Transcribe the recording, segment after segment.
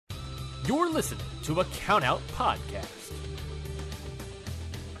You're listening to a Countout Podcast.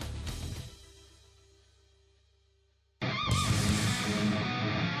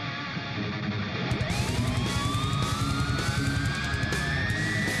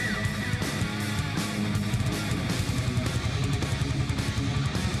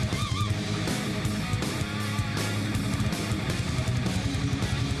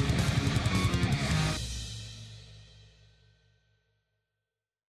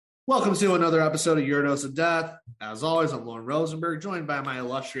 Welcome to another episode of Your Dose of Death. As always, I'm Lauren Rosenberg, joined by my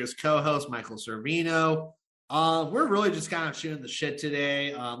illustrious co-host, Michael Servino. We're really just kind of shooting the shit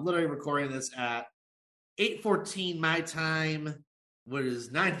today. Literally recording this at 8:14 my time, what is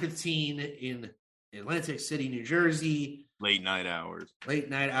 9:15 in Atlantic City, New Jersey. Late night hours.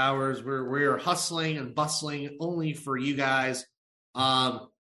 We're hustling and bustling only for you guys.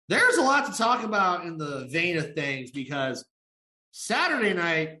 There's a lot to talk about in the vein of things because Saturday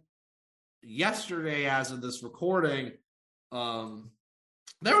night, yesterday as of this recording,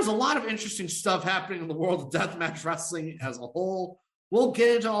 there was a lot of interesting stuff happening in the world of deathmatch wrestling as a whole. We'll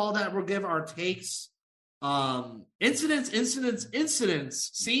get into all that. We'll give our takes. Incidents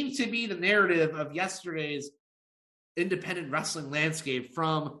seem to be the narrative of yesterday's independent wrestling landscape,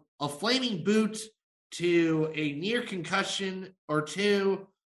 from a flaming boot to a near concussion or two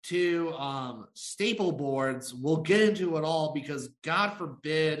to staple boards. We'll get into it all because God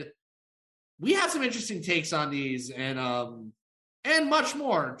forbid, we have some interesting takes on these and much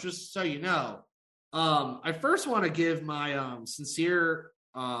more, just so you know. I first want to give my sincere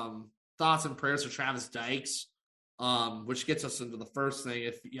thoughts and prayers to Travis Dykes, which gets us into the first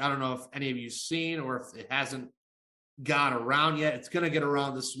thing. I don't know if any of you've seen or if it hasn't got around yet. It's going to get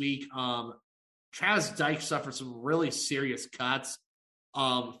around this week. Travis Dykes suffered some really serious cuts.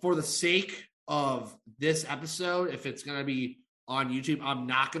 For the sake of this episode, if it's going to be on YouTube, I'm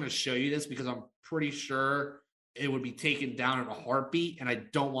not going to show you this because I'm pretty sure it would be taken down in a heartbeat, and I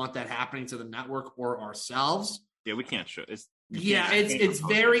don't want that happening to the network or ourselves. Yeah, we can't show it. It's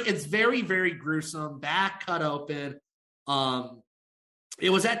very, very gruesome. Back cut open. It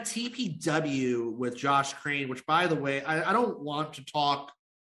was at TPW with Josh Crane, which, by the way, I don't want to talk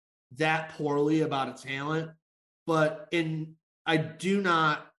that poorly about a talent, but I do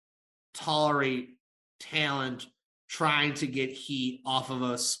not tolerate talent trying to get heat off of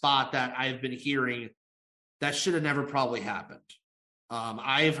a spot that I've been hearing that should have never probably happened.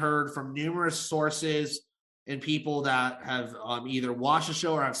 I've heard from numerous sources and people that have either watched the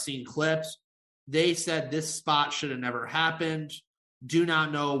show or have seen clips. They said this spot should have never happened. Do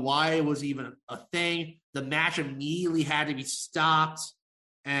not know why it was even a thing. The match immediately had to be stopped,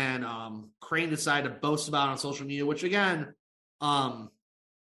 and Crane decided to boast about it on social media, which again,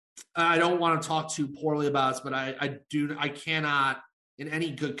 I don't want to talk too poorly about this, but I cannot in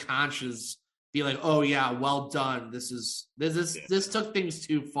any good conscience be like, oh yeah, well done. This took things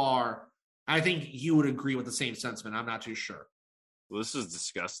too far. I think you would agree with the same sentiment. I'm not too sure. Well, this is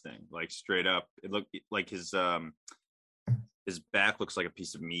disgusting. Like, straight up, it looked like his back looks like a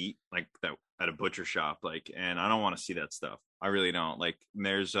piece of meat, like that at a butcher shop. Like, and I don't want to see that stuff. I really don't. Like,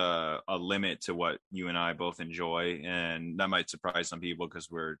 there's a limit to what you and I both enjoy, and that might surprise some people because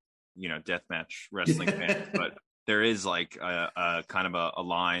we're, deathmatch wrestling fans. But there is like a kind of a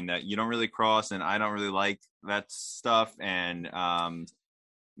line that you don't really cross, and I don't really like that stuff. And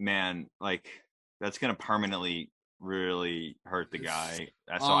man, like, that's gonna permanently really hurt the guy.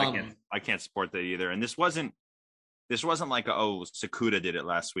 So I can't support that either. And this wasn't like Sakuda did it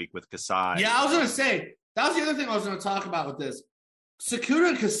last week with Kasai. Yeah, I was gonna say that was the other thing I was gonna talk about with this. Sakuda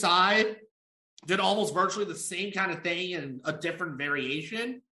and Kasai did almost virtually the same kind of thing in a different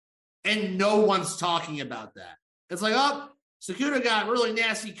variation, and no one's talking about that. It's like, Sakuda got really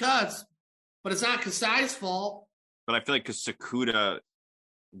nasty cuts, but it's not Kasai's fault. But I feel like because Sakuda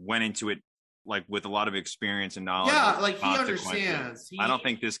went into it like with a lot of experience and knowledge. Yeah, like he understands. I don't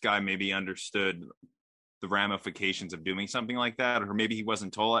think this guy maybe understood the ramifications of doing something like that, or maybe he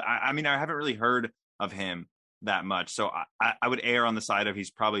wasn't told. I mean, I haven't really heard of him that much, so I would err on the side of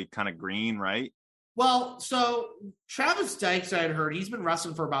he's probably kind of green, right? Well, so Travis Dykes, I had heard, he's been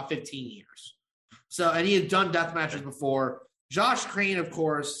wrestling for about 15 years. And he had done death matches before. Josh Crane, of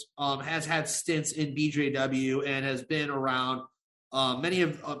course, has had stints in BJW and has been around. Many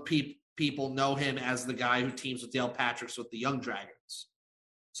of people know him as the guy who teams with Dale Patricks with the Young Dragons.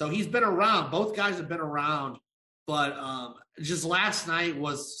 So he's been around. Both guys have been around. But just last night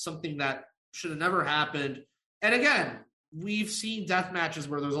was something that should have never happened. And again, we've seen death matches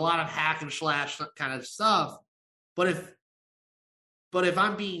where there's a lot of hack and slash kind of stuff. But if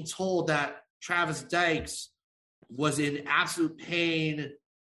I'm being told that Travis Dykes was in absolute pain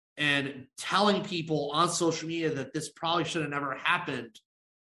and telling people on social media that this probably should have never happened.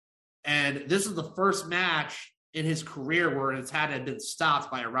 And this is the first match in his career where it's had been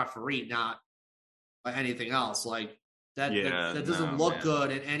stopped by a referee, not by anything else. Like that doesn't look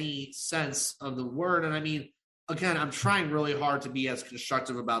good in any sense of the word. And I mean, again, I'm trying really hard to be as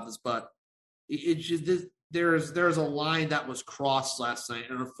constructive about this, but it's just there's a line that was crossed last night,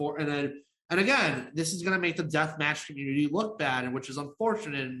 and again, this is going to make the deathmatch community look bad, and which is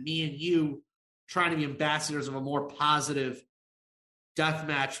unfortunate. And me and you trying to be ambassadors of a more positive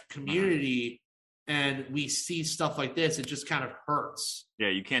deathmatch community, and we see stuff like this, it just kind of hurts. Yeah,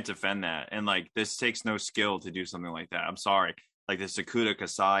 you can't defend that. And like, this takes no skill to do something like that. I'm sorry. Like the Sakuda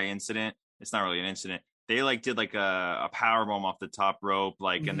Kasai incident, it's not really an incident. They like did like a power bomb off the top rope,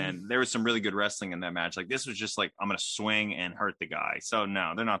 like, and then there was some really good wrestling in that match. Like this was just like, I'm gonna swing and hurt the guy. So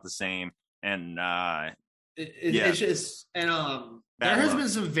no, they're not the same. And it's just, and there has been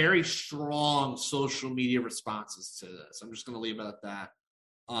some very strong social media responses to this. I'm just gonna leave it at that.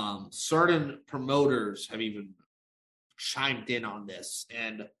 Certain promoters have even chimed in on this,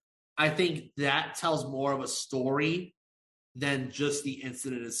 and I think that tells more of a story than just the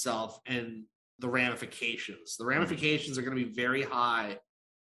incident itself and the ramifications. The ramifications are going to be very high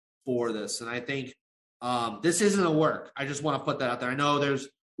for this, and I think this isn't a work. I just want to put that out there. I know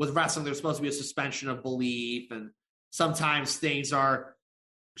with wrestling, there's supposed to be a suspension of belief, and sometimes things are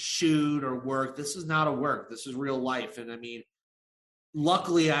shoot or work. This is not a work. This is real life, and I mean,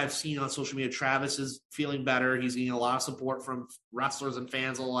 luckily, I've seen on social media Travis is feeling better. He's getting a lot of support from wrestlers and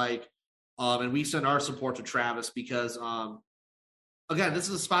fans alike, and we send our support to Travis because. Again, this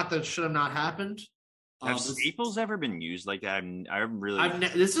is a spot that should have not happened. Have staples ever been used like that?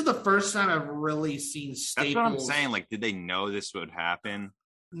 This is the first time I've really seen staples. That's what I'm saying. Like, did they know this would happen?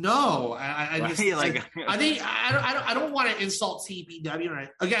 No, I don't want to insult TPW.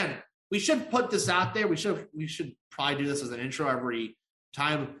 Again, we should put this out there. We should probably do this as an intro every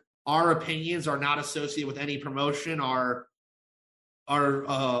time. Our opinions are not associated with any promotion. Our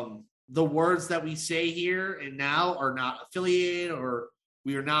the words that we say here and now are not affiliated, or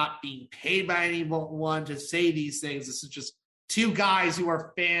we are not being paid by anyone to say these things. This is just two guys who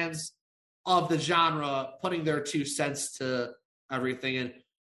are fans of the genre putting their 2 cents to everything.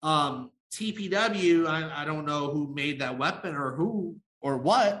 And TPW, I don't know who made that weapon or who or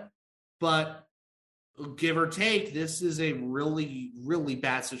what, but give or take, this is a really, really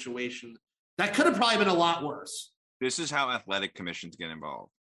bad situation that could have probably been a lot worse. This is how athletic commissions get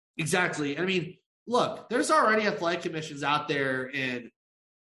involved. Exactly. I mean, look, there's already athletic commissions out there in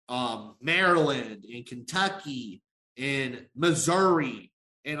Maryland, in Kentucky, in Missouri,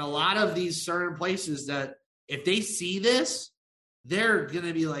 in a lot of these certain places that if they see this, they're going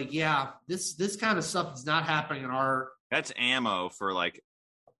to be like, yeah, this kind of stuff is not happening in our. That's ammo for like,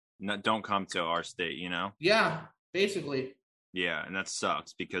 don't come to our state, you know? Yeah, basically. Yeah, and that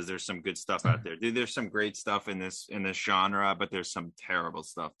sucks because there's some good stuff out there. Dude, there's some great stuff in this genre, but there's some terrible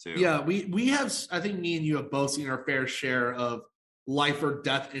stuff too. Yeah, we have, I think me and you have both seen our fair share of life or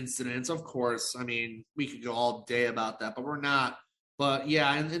death incidents. Of course, I mean, we could go all day about that, but we're not. But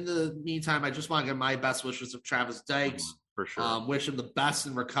yeah, and in the meantime, I just want to give my best wishes to Travis Dykes. For sure. Wish him the best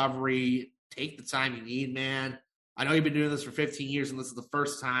in recovery. Take the time you need, man. I know you've been doing this for 15 years, and this is the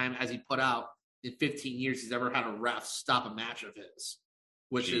first time, as he put out, in 15 years he's ever had a ref stop a match of his,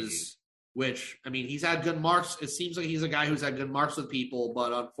 which I mean, he's had good marks. It seems like he's a guy who's had good marks with people,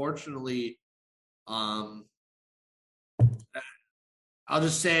 but unfortunately, I'll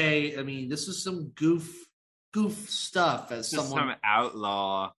just say, I mean, this is some goof stuff as some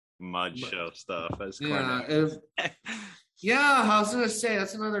outlaw mud show stuff. As yeah, I was gonna say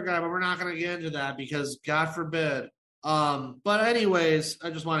that's another guy, but we're not gonna get into that because God forbid. But anyways, I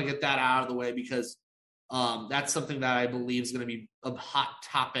just want to get that out of the way because that's something that I believe is going to be a hot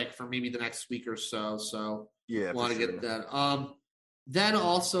topic for maybe the next week or so. So yeah, want to get that. Then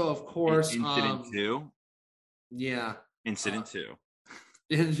also, of course, Incident 2. Yeah, Incident 2.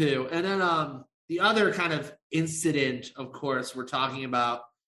 And then the other kind of incident, of course, we're talking about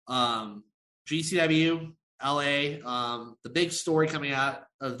GCW LA. The big story coming out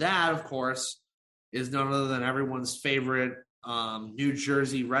of that, of course, is none other than everyone's favorite New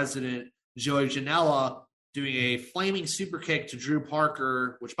Jersey resident, Joey Janela, doing a flaming super kick to Drew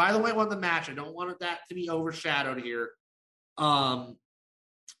Parker, which, by the way, won the match. I don't want that to be overshadowed here.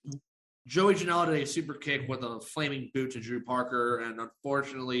 Joey Janela did a super kick with a flaming boot to Drew Parker, and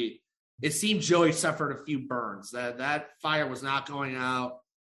unfortunately, it seemed Joey suffered a few burns. That fire was not going out.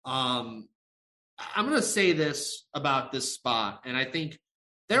 I'm going to say this about this spot, and I think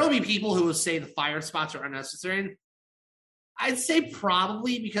there will be people who will say the fire spots are unnecessary. I'd say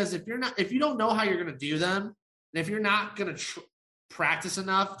probably, because if you don't know how you're going to do them, and if you're not going to practice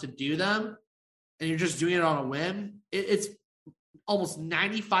enough to do them, and you're just doing it on a whim, it's almost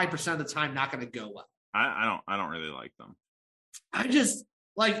 95% of the time not going to go well. I don't really like them.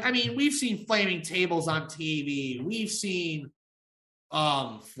 We've seen flaming tables on TV. We've seen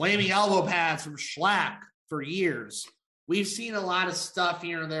flaming elbow pads from Schlack for years. We've seen a lot of stuff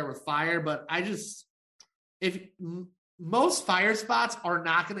here and there with fire, but most fire spots are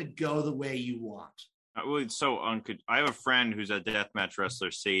not going to go the way you want. It's so I have a friend who's a deathmatch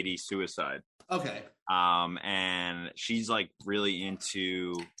wrestler, Sadie Suicide. Okay. And she's like really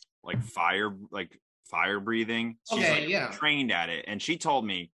into like fire breathing. She's trained at it. And she told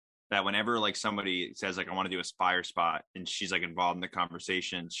me that whenever like somebody says like, I want to do a fire spot, and she's like involved in the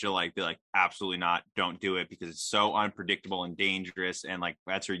conversation, she'll like be like, absolutely not, don't do it, because it's so unpredictable and dangerous. And like,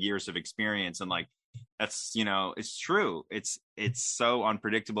 that's her years of experience. And like, that's, it's true. It's so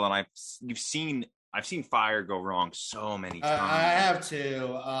unpredictable. And I've seen fire go wrong so many times. I have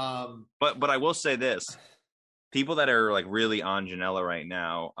too. But I will say this: people that are like really on Janela right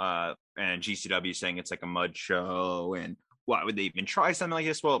now, and GCW saying it's like a mud show, and why would they even try something like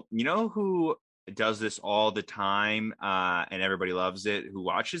this? Well, you know who does this all the time, and everybody loves it, who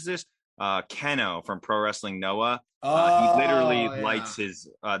watches this? Keno from Pro Wrestling Noah. He literally lights his.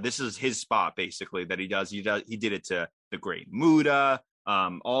 This is his spot basically that he does. He did it to the Great Muta.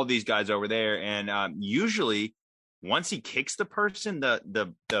 All these guys over there, and usually once he kicks the person,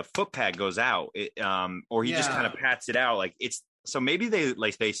 the foot pad goes out, or he just kind of pats it out. Like it's so maybe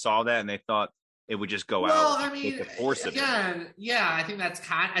they saw that and they thought it would just go out. Well, I mean, with the force of it. I think that's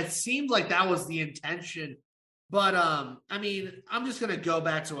it seemed like that was the intention. But I mean, I'm just gonna go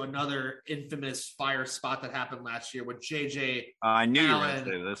back to another infamous fire spot that happened last year with JJ. I knew you were gonna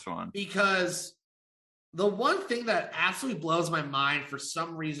say this one, because the one thing that absolutely blows my mind for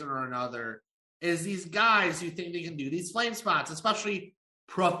some reason or another is these guys who think they can do these flame spots, especially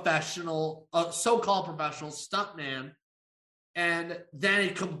professional, so-called professional stuntman, and then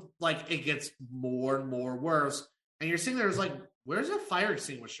it gets more and more worse. And you're sitting there, it's like, where's a fire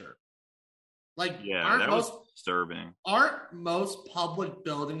extinguisher? Like, that was disturbing. Aren't most public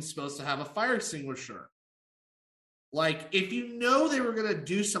buildings supposed to have a fire extinguisher? Like, if you know they were going to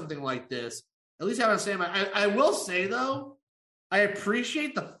do something like this, at least have a say. I will say, though, I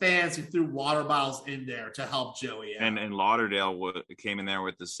appreciate the fans who threw water bottles in there to help Joey out. And Lauderdale came in there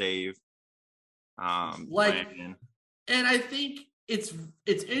with the save. And I think it's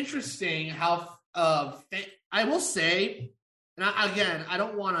interesting how I will say, and I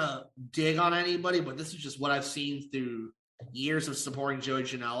don't want to dig on anybody, but this is just what I've seen through years of supporting Joey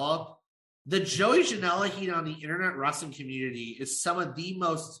Janela. The Joey Janela heat on the internet wrestling community is some of the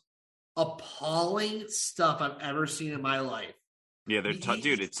most appalling stuff I've ever seen in my life. Yeah, they're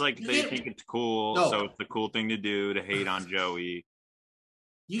dude. It's like they think it's cool, so it's the cool thing to do to hate on Joey.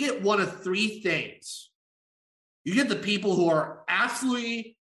 You get one of three things. You get the people who are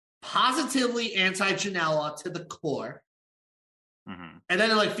absolutely, positively anti-Janela to the core, and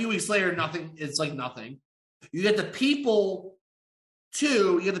then like a few weeks later, nothing. It's like nothing. You get the people.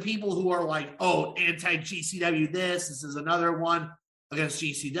 You get the people who are like, oh, anti-GCW. This is another one against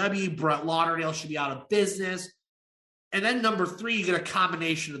GCW. Brett Lauderdale should be out of business. And then number three, you get a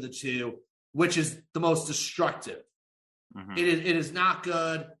combination of the two, which is the most destructive. It is not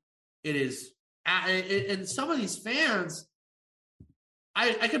good. It is, and some of these fans,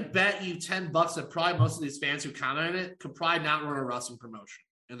 I could bet you $10 that probably most of these fans who commented it could probably not run a wrestling promotion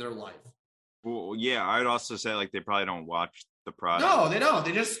in their life. Well, yeah, I'd also say like they probably don't watch the product. No, they don't.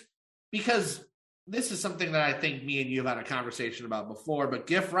 They just, because this is something that I think me and you have had a conversation about before, but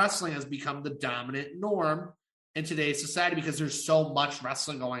GIF wrestling has become the dominant norm in today's society because there's so much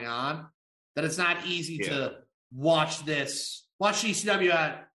wrestling going on that it's not easy to watch GCW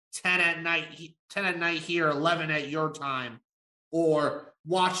at 10 at night here, 11 at your time, or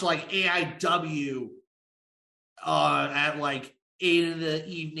watch like AIW at like 8 in the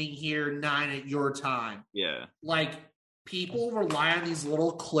evening here, 9 at your time. Yeah. Like, people rely on these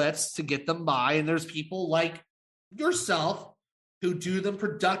little clips to get them by, and there's people like yourself who do them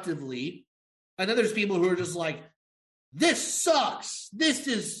productively. And then there's people who are just like, this sucks. This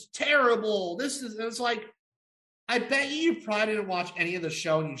is terrible. It's like, I bet you probably didn't watch any of the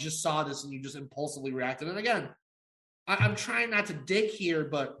show and you just saw this and you just impulsively reacted. And again, I'm trying not to dig here,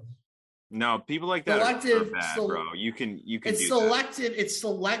 but no, people like that are bad, bro. You can it's do selective. That. It's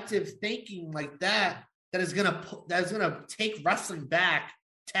selective thinking like that is gonna take wrestling back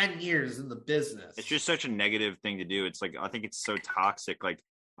 10 years in the business. It's just such a negative thing to do. It's like, I think it's so toxic. Like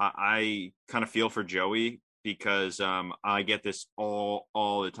I kind of feel for Joey because I get this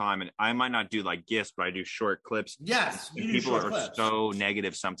all the time, and I might not do like GIFs, but I do short clips. Yes, And people are so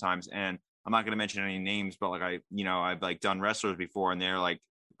negative sometimes, and I'm not going to mention any names, but like I've like done wrestlers before, and they're like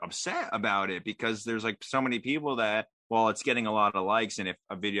upset about it because there's like so many people that, well, it's getting a lot of likes, and if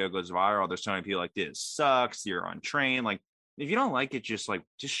a video goes viral, there's so many people like, this sucks, you're untrained. Like, if you don't like it, just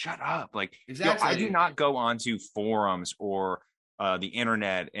shut up. Like, exactly. I do not go onto forums or the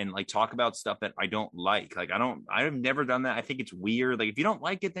internet and like talk about stuff that I don't like. Like, I've never done that. I think it's weird. Like, if you don't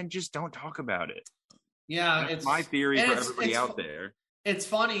like it, then just don't talk about it. Yeah, That's my theory for everybody out there. It's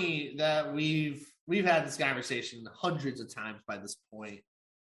funny that we've had this conversation hundreds of times by this point,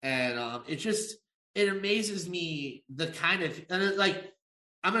 and it amazes me the kind of, and like,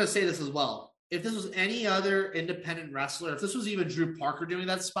 I'm going to say this as well. If this was any other independent wrestler, if this was even Drew Parker doing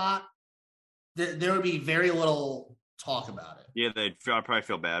that spot, there would be very little talk about it. Yeah, I'd probably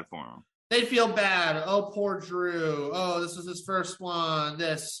feel bad for him. They'd feel bad. Oh, poor Drew. Oh, this is his first one.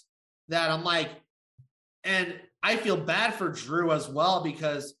 This, that. I'm like, and I feel bad for Drew as well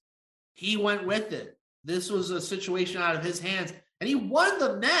because he went with it. This was a situation out of his hands, and he won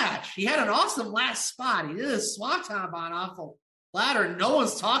the match. He had an awesome last spot. He did a swanton bomb off a ladder. No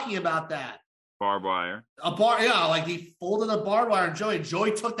one's talking about that. Barbed wire. Like he folded a barbed wire, and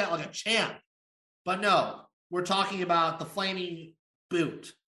Joey took that like a champ. But no, we're talking about the flaming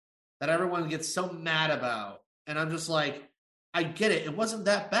boot that everyone gets so mad about. And I'm just like, I get it. It wasn't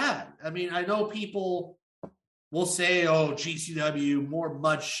that bad. I mean, I know people will say, oh, GCW, more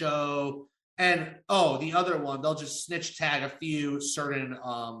mud show. And, the other one, they'll just snitch tag a few certain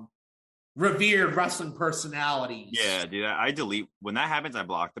revered wrestling personalities. Yeah, dude. I delete when that happens. I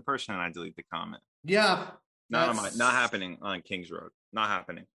block the person and I delete the comment. Yeah, not happening on Kings Road. Not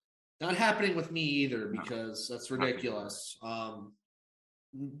happening. Not happening with me either because that's ridiculous.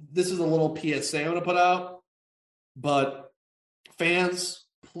 This is a little PSA I'm going to put out, but fans,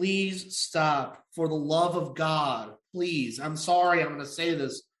 please stop. For the love of God, please. I'm sorry, I'm going to say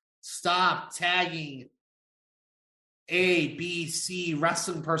this. Stop tagging A, B, C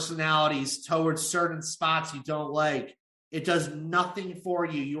wrestling personalities towards certain spots you don't like. It does nothing for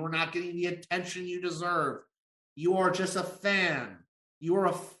you. You are not getting the attention you deserve. You are just a fan. You are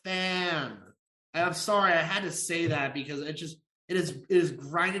a fan. And I'm sorry, I had to say that because it is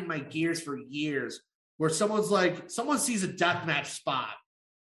grinding my gears for years. Where someone sees a deathmatch spot,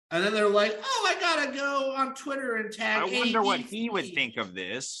 and then they're like, "Oh, I gotta go on Twitter and tag." I wonder what he would think of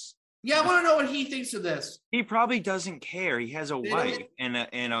this. Yeah, I want to know what he thinks of this. He probably doesn't care. He has a wife and a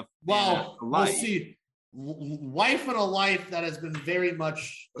life. We'll see. Wife and a life that has been very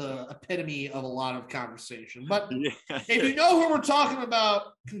much the epitome of a lot of conversation. But if you know who we're talking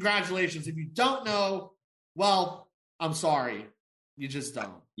about, congratulations. If you don't know, well, I'm sorry. You just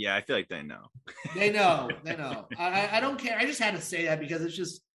don't. Yeah, I feel like they know. They know. I don't care. I just had to say that because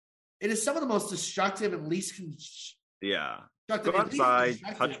it is some of the most destructive and least go outside,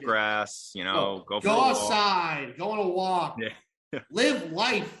 touch grass, go outside, go on a walk, live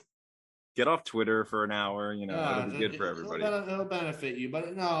life. Get off Twitter for an hour, it'll be good for everybody. It'll benefit you.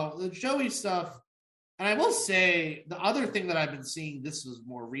 But no, the Joey stuff, and I will say the other thing that I've been seeing, this is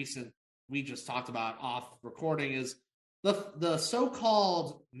more recent, we just talked about off recording, is the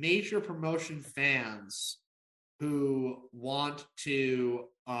so-called major promotion fans who want to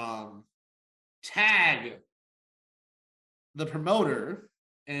tag the promoter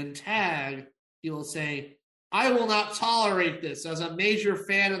and tag people saying, I will not tolerate this as a major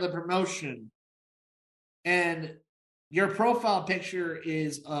fan of the promotion. And your profile picture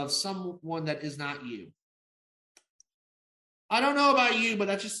is of someone that is not you. I don't know about you, but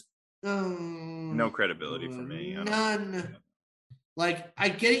that's just no credibility for me. None. Like, I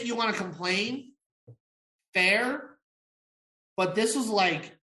get it. You want to complain. Fair. But this was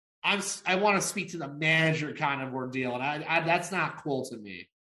like, I want to speak to the manager kind of ordeal. And I that's not cool to me.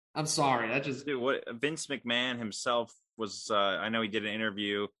 I'm sorry. That just what Vince McMahon himself was. I know he did an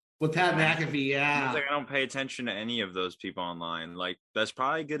interview with Pat McAfee. Yeah, he's like, I don't pay attention to any of those people online. Like, that's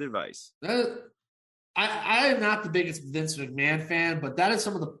probably good advice. I am not the biggest Vince McMahon fan, but that is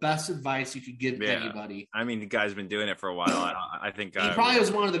some of the best advice you could give anybody. I mean, the guy's been doing it for a while. I think he probably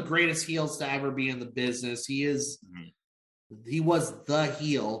was one of the greatest heels to ever be in the business. He is. Mm-hmm. He was the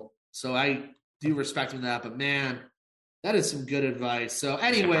heel, so I do respect him that. But man, that is some good advice. So,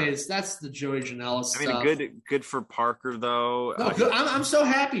 anyways, that's the Joey Janela stuff. I mean, good for Parker though. No, good. I'm so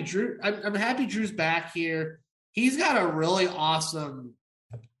happy, Drew. I'm happy Drew's back here. He's got a really awesome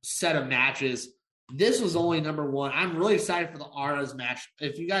set of matches. This was only number one. I'm really excited for the Ares match.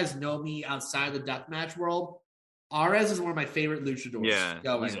 If you guys know me outside the deathmatch world, Ares is one of my favorite luchadors. Yeah,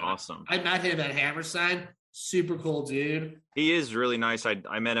 he's awesome. I met him at Hammerstein. super cool dude. He is really nice.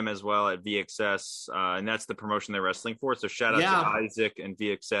 I met him as well at VXS, and that's the promotion they're wrestling for. So shout out to Isaac and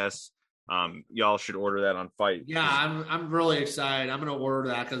VXS. Y'all should order that on Fight. Yeah, I'm really excited. I'm gonna order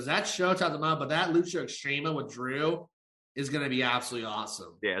that because that show top of the but that Lucha Extrema with Drew is gonna be absolutely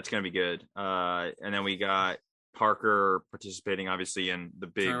awesome. Yeah, it's gonna be good. And then we got Parker participating, obviously, in the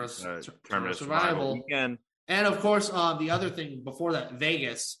big Tournament of Survival weekend. And of course, the other thing before that,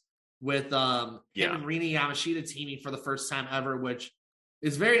 Vegas with him and Rina Yamashita teaming for the first time ever, which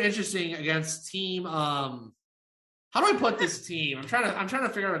is very interesting against team. How do I put this team? I'm trying to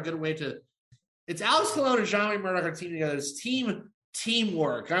figure out a good way to. It's Alex Colon and John Wayne Murdoch are teaming together. It's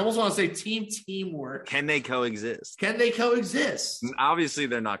teamwork. I almost want to say teamwork. Can they coexist? Obviously,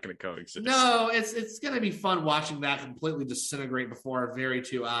 they're not going to coexist. No, it's going to be fun watching that completely disintegrate before our very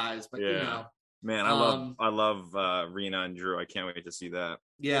two eyes. But you know, man, I love Rena and Drew. I can't wait to see that.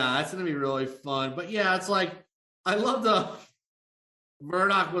 Yeah, that's going to be really fun. But yeah, it's like I love the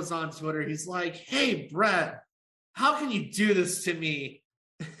Murdoch was on Twitter. He's like, "Hey, Brett, how can you do this to me?"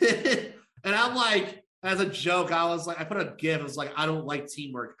 And I'm like, as a joke, I was like, I put a GIF. It was like, I don't like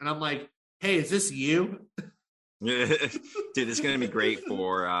teamwork. And I'm like, hey, is this you? Dude, it's going to be great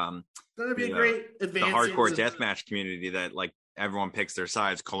for it's going to be a great advance. The hardcore deathmatch community that like everyone picks their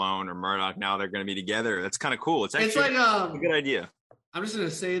sides, Cologne or Murdoch. Now they're going to be together. That's kind of cool. It's actually a good idea. I'm just going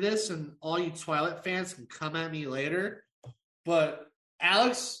to say this, and all you Twilight fans can come at me later. But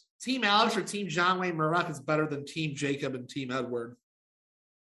Team Alex or Team John Wayne Murdoch is better than Team Jacob and Team Edward.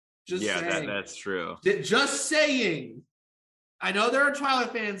 That's true. Just saying. I know there are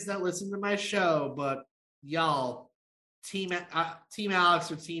Twilight fans that listen to my show, but y'all, Team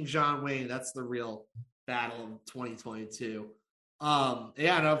Alex or Team John Wayne, that's the real battle of 2022.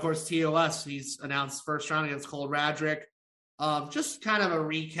 And of course, TOS, he's announced first round against Cole Radrick. Just kind of a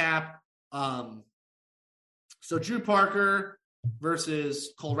recap. So Drew Parker versus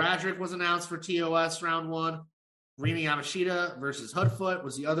Cole Radrick was announced for TOS round 1. Rina Yamashita versus Hoodfoot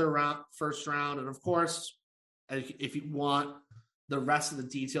was the other first round. And of course, if you want the rest of the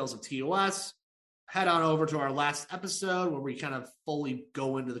details of TOS, head on over to our last episode where we kind of fully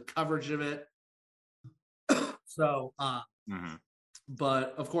go into the coverage of it.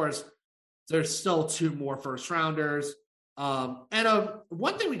 But of course, there's still 2 more first rounders. And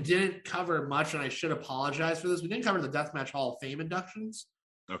one thing we didn't cover much, and I should apologize for this, we didn't cover the Deathmatch Hall of Fame inductions.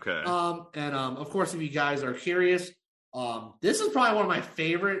 Okay. Of course, if you guys are curious, this is probably one of my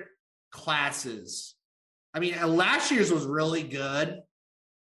favorite classes. I mean, last year's was really good,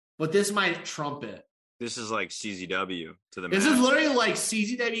 but this might trump it. This is like CZW to the This is literally like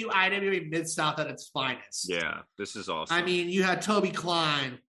CZW, IWA Mid-South at its finest. Yeah, this is awesome. I mean, you had Toby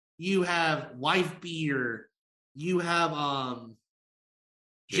Klein, you have Wife Beater, you have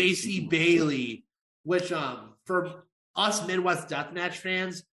JC Bailey, which for us Midwest Deathmatch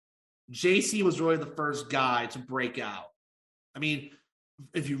fans, JC was really the first guy to break out. I mean,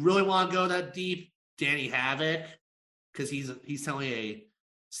 if you really want to go that deep, Danny Havoc, because he's telling a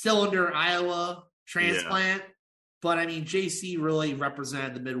cylinder Iowa transplant. Yeah. But I mean, JC really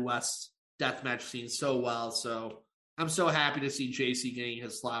represented the Midwest deathmatch scene so well. So I'm so happy to see JC getting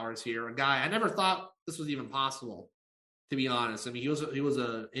his flowers here. A guy I never thought this was even possible, to be honest. I mean, he was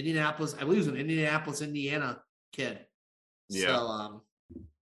a Indianapolis, I believe he was an Indianapolis, Indiana kid. Yeah.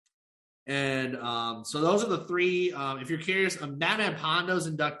 So those are the 3. If you're curious, Madman Pondo's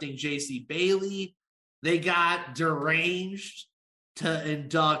inducting JC Bailey. They got Deranged to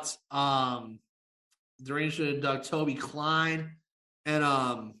induct Toby Klein. And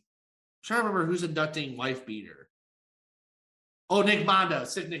I'm trying to remember who's inducting Wife Beater. Oh, Nick Mondo.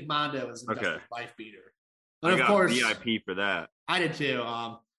 Sick Nick Mondo is inducting Wife Beater. But of course, VIP for that. I did too.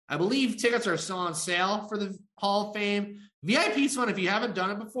 I believe tickets are still on sale for the Hall of Fame. VIP's fun. If you haven't done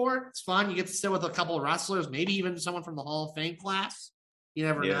it before, it's fun. You get to sit with a couple of wrestlers, maybe even someone from the Hall of Fame class. You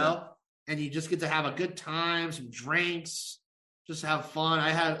never know. And you just get to have a good time, some drinks, just have fun.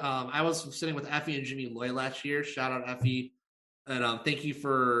 I was sitting with Effie and Jimmy Loy last year. Shout out Effie. And thank you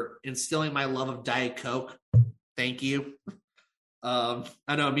for instilling my love of Diet Coke. Thank you. I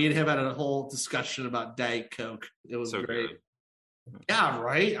know me and him had a whole discussion about Diet Coke. It was so great. Good. Yeah,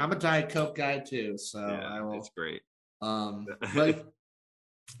 right. I'm a Diet Coke guy too. So it's great. But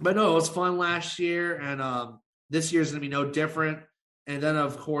no, it was fun last year, and this year's gonna be no different. And then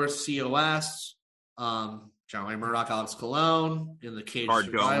of course COS, John Wayne Murdoch, Alex Colon in the cage.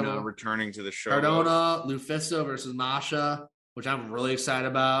 Cardona returning to the show. Cardona, Lufisto versus Masha, which I'm really excited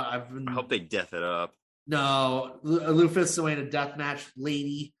about. I hope they death it up. No, Lufisto ain't a deathmatch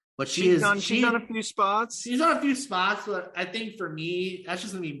lady, but she's done a few spots. She's done a few spots, but I think for me, that's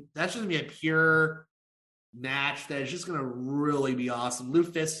just gonna be a pure match that is just going to really be awesome.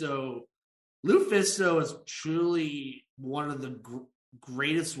 Lufisto is truly one of the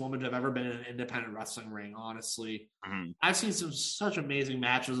greatest women to have ever been in an independent wrestling ring, honestly. Mhm. I've seen such amazing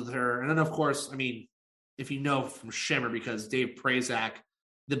matches with her. And then, of course, I mean, if you know from Shimmer, because Dave Prazak,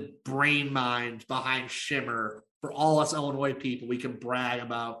 the brain mind behind Shimmer, for all us Illinois people, we can brag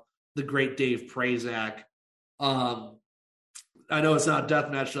about the great Dave Prazak. I know it's not a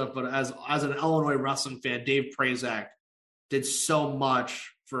death matchup, but as an Illinois wrestling fan, Dave Prazak did so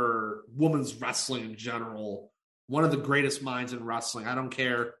much for women's wrestling in general. One of the greatest minds in wrestling. I don't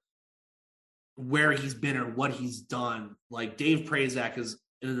care where he's been or what he's done. Like, Dave Prazak is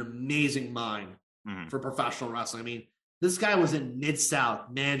an amazing mind for professional wrestling. I mean, this guy was in Mid-South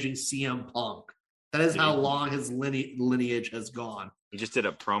managing CM Punk. That is how long his lineage has gone. He just did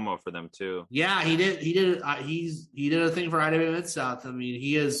a promo for them too. Yeah, he did. He did a thing for IWA Mid-South. I mean,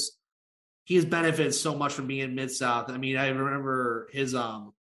 he has benefited so much from being in Mid-South. I mean, I remember his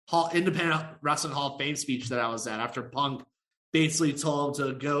Independent Wrestling Hall of Fame speech that I was at after Punk basically told him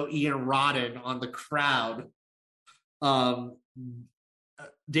to go Ian Rodden on the crowd.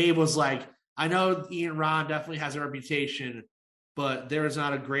 Dave was like, I know Ian Rodden definitely has a reputation, but there is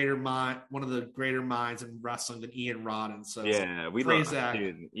not a greater mind, one of the greater minds in wrestling than Ian Rodden. So yeah, we love that.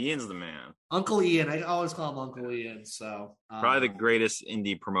 Dude, Ian's the man. Uncle Ian. I always call him Uncle Ian. So probably the greatest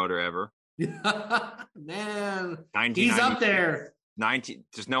indie promoter ever. Man, he's up there.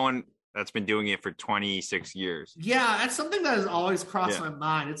 There's no one that's been doing it for 26 years. Yeah, that's something that has always crossed my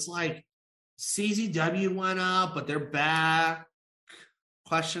mind. It's like CZW went up, but they're back?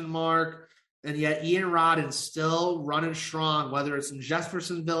 Question mark. And yet Ian Rodden's still running strong, whether it's in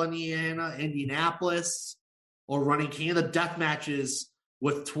Jeffersonville, Indiana, Indianapolis, or running King of the Death matches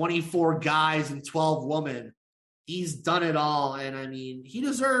with 24 guys and 12 women. He's done it all, and I mean, he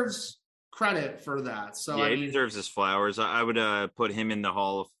deserves credit for that. So yeah, I mean, he deserves his flowers. I would put him in the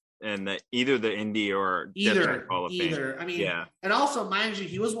Hall of either the Indie or either Hall of Fame. I mean, yeah. And also, mind you,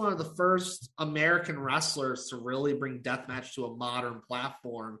 he was one of the first American wrestlers to really bring deathmatch to a modern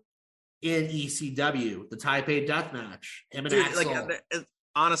platform in ECW, the Taipei Deathmatch. Him and Axel. Like,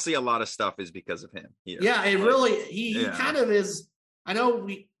 honestly, a lot of stuff is because of him. Here. Yeah, it really he kind of is. I know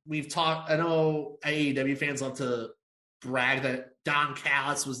we've talked. I know AEW fans love to brag that Don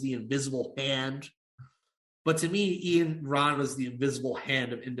Callis was the invisible hand, but to me, Ian Ron was the invisible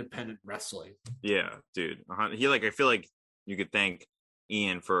hand of independent wrestling. Yeah, dude. He I feel like you could thank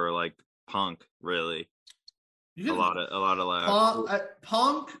Ian for like Punk, really. A lot of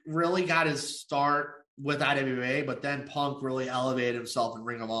Punk really got his start with IWA, but then Punk really elevated himself in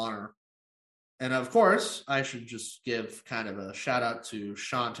Ring of Honor. And of course, I should just give kind of a shout out to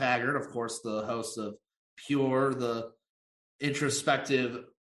Sean Taggart, of course, the host of Pure, the introspective,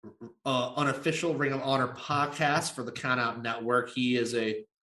 unofficial Ring of Honor podcast for the Countout Network.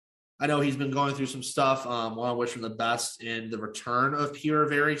 I know he's been going through some stuff. Want to wish him the best in the return of Pure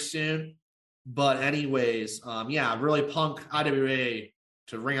very soon. But anyways, really Punk, IWA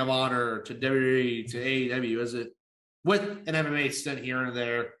to Ring of Honor to WWE to AEW, is it with an MMA stint here and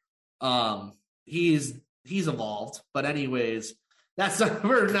there. He's evolved. But anyways,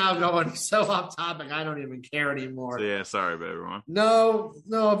 we're now going so off topic. I don't even care anymore. So yeah, sorry about everyone. No,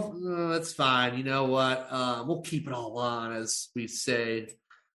 that's fine. You know what? We'll keep it all on, as we say.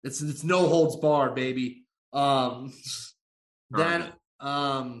 It's no holds barred, baby.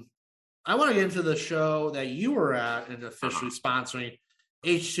 I want to get into the show that you were at and officially sponsoring.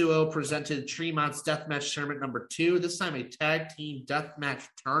 H2O presented Tremont's Deathmatch Tournament number 2. This time a tag team deathmatch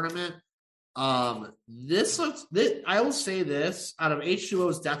tournament. I will say this, out of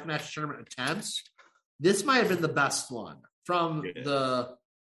H2O's deathmatch tournament attempts, this might have been the best one from the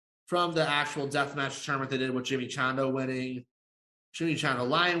actual deathmatch tournament they did with Jimmy Chando Lion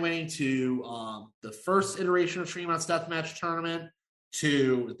winning to the first iteration of Tremont's deathmatch tournament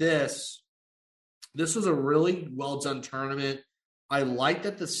to this. This was a really well done tournament. I like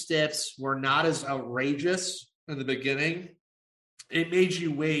that the stiffs were not as outrageous in the beginning. It made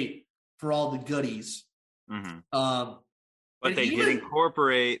you wait for all the goodies. Mm-hmm. But they did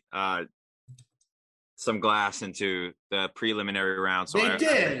incorporate some glass into the preliminary round. So they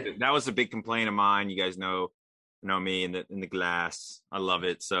did. That was a big complaint of mine. You guys know me in the glass. I love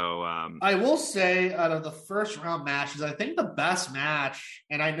it. So I will say, out of the first round matches, I think the best match,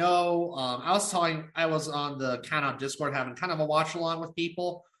 and I know I was on the Countout Discord having kind of a watch along with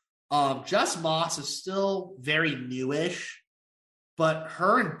people. Jess Moss is still very newish, but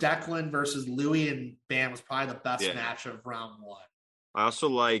her and Declan versus Louie and Bam was probably the best match of round 1. I also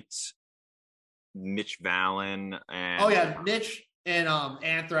liked Mitch Vallon and and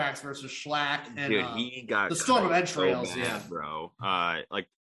Anthrax versus Schlack and Dude, he got the Storm of cut Entrails. so bad, bro. Like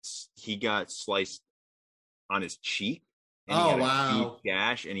he got sliced on his cheek. And he had a deep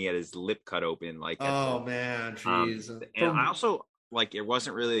gash, and he had his lip cut open. Like, man, jeez. And I also like it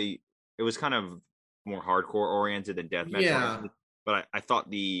wasn't really. It was kind of more hardcore oriented than deathmatch. Yeah. Oriented, but I thought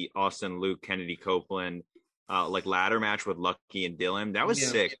the Austin, Luke, Kennedy, Copeland, like ladder match with Lucky and Dylan, that was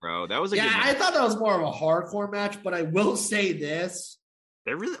sick, bro. That was a good match. I thought that was more of a hardcore match. But I will say this: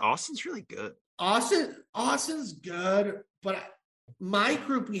 Austin's really good. Austin's good, but my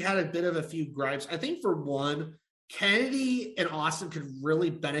group, we had a bit of a few gripes. I think for one, Kennedy and Austin could really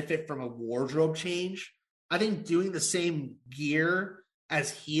benefit from a wardrobe change. I think doing the same gear as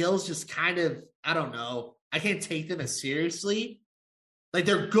heels just kind of, I don't know. I can't take them as seriously. Like,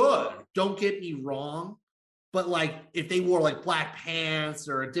 they're good. Don't get me wrong. But, like, if they wore, like, black pants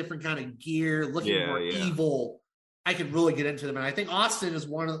or a different kind of gear, looking more evil, I could really get into them. And I think Austin is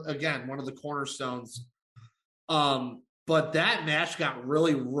one of the cornerstones. But that match got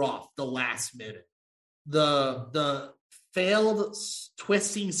really rough the last minute. The failed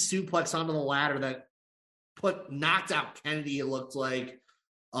twisting suplex onto the ladder that knocked out Kennedy, it looked like.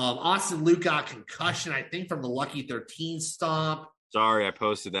 Austin Luke got concussion, I think, from the Lucky 13 stomp. Sorry, I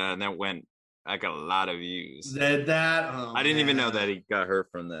posted that, and I got a lot of views. I didn't even know that he got hurt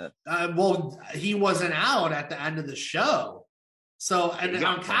from that. Well, he wasn't out at the end of the show. So, and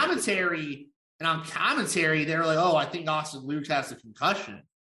on commentary, they were like, "Oh, I think Austin Luke has a concussion."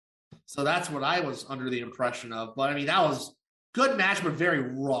 So that's what I was under the impression of. But I mean, that was good match, but very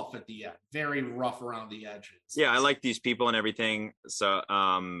rough at the end. Very rough around the edges. Yeah, I like these people and everything. So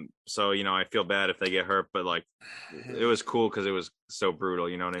I feel bad if they get hurt, but like, it was cool because it was so brutal.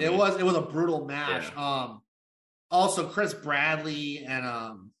 You know what I mean? It was a brutal match. Yeah. Also, Chris Bradley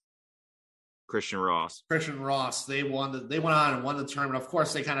and Christian Ross. They went on and won the tournament. Of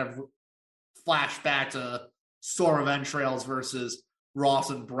course, they kind of flashed back to Storm of Entrails versus Ross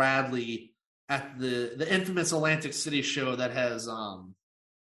and Bradley at the infamous Atlantic City show that has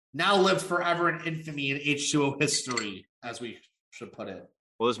now lived forever in infamy in H2O history, as we should put it.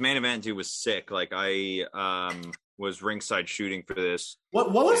 Well, this main event, dude, was sick. Like, I was ringside shooting for this.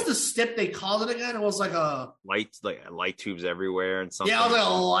 What was the stip they called it again? It was like a light tubes everywhere and something. Yeah, it was like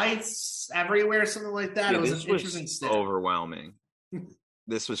lights everywhere, something like that. Yeah, it was an interesting stip. Overwhelming.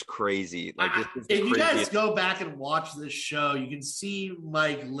 This was crazy. Like, if you guys go back and watch this show, you can see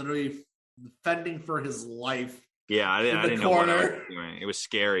Mike literally fending for his life. Yeah, I didn't know what I was doing. It was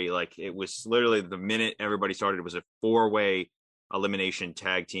scary. Like, it was literally the minute everybody started, it was a 4-way elimination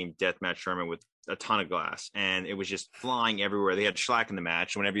tag team deathmatch tournament with a ton of glass, and it was just flying everywhere. They had Schlack in the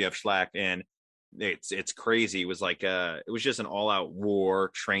match. Whenever you have Schlack, and it's crazy. It was like it was just an all-out war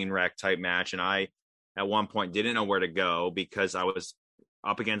train wreck type match, and I at one point didn't know where to go because I was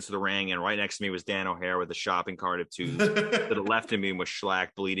up against the ring, and right next to me was Dan O'Hare with a shopping cart of tubes. To the left of me was Schlack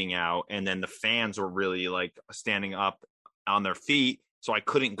bleeding out, and then the fans were really like standing up on their feet, so I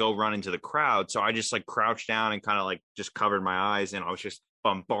couldn't go run into the crowd. So I just like crouched down and kind of like just covered my eyes, and I was just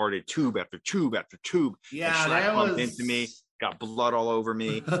bombarded tube after tube after tube. Yeah, and Schlack bumped into me, got blood all over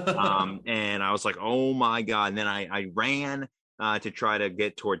me, and I was like, "Oh my god!" And then I ran to try to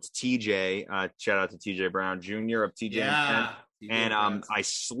get towards TJ. Shout out to TJ Brown Jr. of TJ. Yeah. And I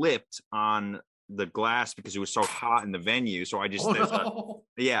slipped on the glass because it was so hot in the venue. So I just, and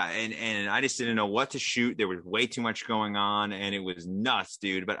I just didn't know what to shoot. There was way too much going on, and it was nuts,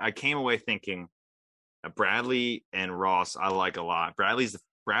 dude. But I came away thinking Bradley and Ross, I like a lot. Bradley is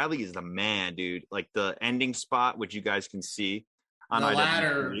the man, dude. Like the ending spot, which you guys can see on the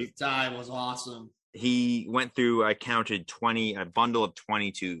ladder dive was awesome. He went through, I counted a bundle of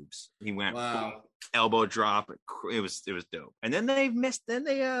 20 tubes. He went, wow. Elbow drop. It was dope. And then they missed. Then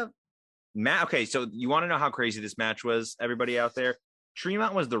they okay, so you want to know how crazy this match was, everybody out there?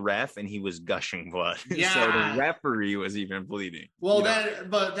 Tremont was the ref, and he was gushing blood. Yeah. So the referee was even bleeding. Well,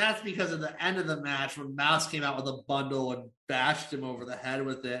 but that's because of the end of the match when Mouse came out with a bundle and bashed him over the head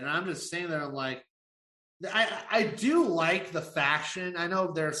with it. And I'm just saying there, like, I do like the faction. I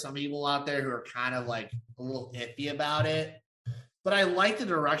know there are some people out there who are kind of like a little iffy about it. But I like the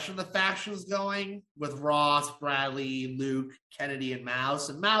direction the faction's going with Ross, Bradley, Luke, Kennedy, and Mouse.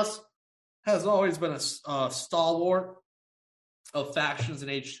 And Mouse has always been a stalwart of factions in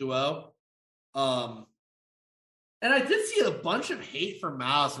H2O. And I did see a bunch of hate for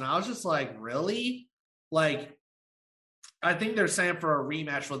Mouse, and I was just like, really? Like, I think they're saying for a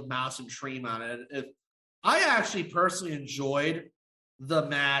rematch with Mouse and Tremont. And I actually personally enjoyed the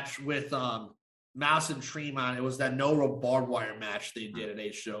match with Mouse and Tremont. It was that no barbed wire match they did at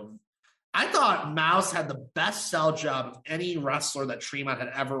H2O. I thought Mouse had the best sell job of any wrestler that Tremont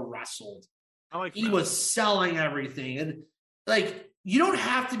had ever wrestled. I like He Mouse. was selling everything. And like, you don't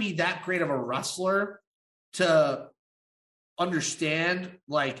have to be that great of a wrestler to understand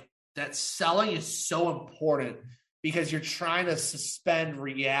like that selling is so important because you're trying to suspend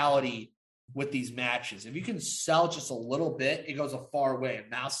reality with these matches. If you can sell just a little bit, it goes a far way. And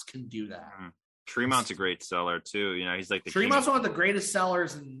Mouse can do that. Tremont's a great seller too. You know, he's like the Tremont's one of the greatest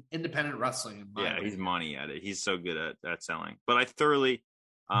sellers in independent wrestling. In my opinion. he's money at it. He's so good at selling. But I thoroughly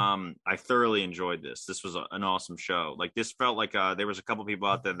enjoyed this. This was an awesome show. Like this felt like there was a couple people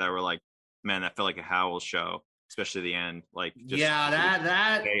out there that were like, man, that felt like a Howell show, especially the end. Like, just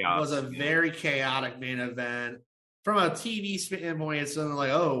that chaos, was a very chaotic main event. From a TV standpoint, it's something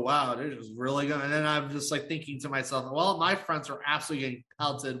like, oh wow, they're just really good. And then I'm just like thinking to myself, well, my friends are absolutely getting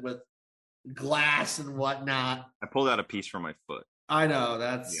pelted with glass and whatnot. I pulled out a piece from my foot. I know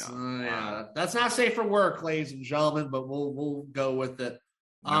that's that's not safe for work, ladies and gentlemen, but we'll go with it.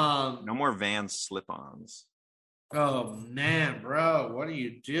 No more Vans slip-ons. Oh man, bro, what are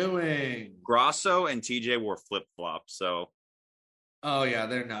you doing? Grasso and TJ wore flip-flops, so oh yeah,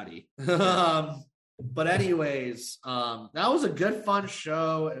 they're nutty. But anyways, that was a good, fun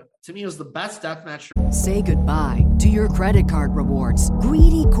show. To me, it was the best deathmatch. Say goodbye to your credit card rewards.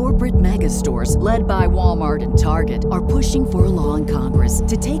 Greedy corporate mega stores, led by Walmart and Target, are pushing for a law in Congress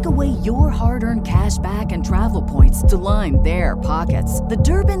to take away your hard-earned cash back and travel points to line their pockets. The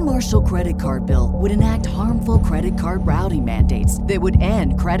Durbin-Marshall credit card bill would enact harmful credit card routing mandates that would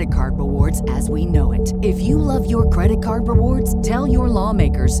end credit card rewards as we know it. If you love your credit card rewards, tell your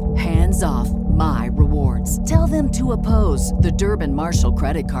lawmakers, hands off my rewards. Tell them to oppose the Durbin-Marshall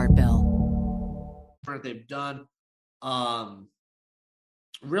credit card bill. They've done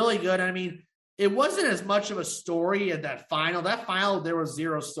really good. I mean, it wasn't as much of a story in that final. That final, there was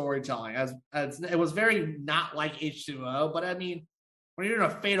zero storytelling. As it was very not like H2O. But I mean, when you're in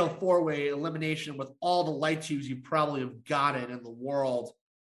a fatal four-way elimination with all the light tubes you probably have gotten in the world,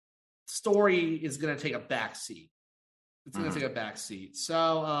 story is going to take a back seat. It's going to take a back seat.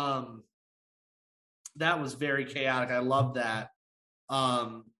 So that was very chaotic. I love that.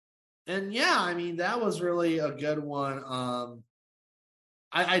 And yeah, I mean, that was really a good one.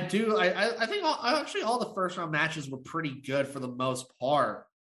 I think all the first round matches were pretty good for the most part.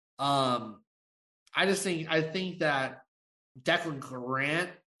 I think that Declan Grant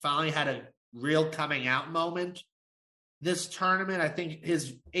finally had a real coming out moment this tournament. I think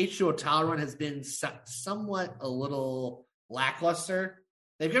his H2O title run has been somewhat a little lackluster.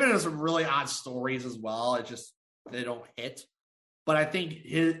 They've given us some really odd stories as well. It just, they don't hit. But I think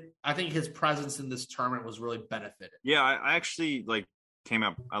his presence in this tournament was really benefited. Yeah, I actually came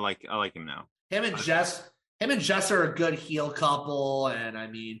up. I like him now. Him and Jess are a good heel couple, and I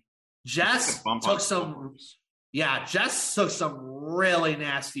mean, Jess took some really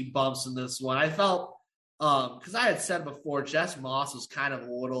nasty bumps in this one. I felt because I had said before, Jess Moss was kind of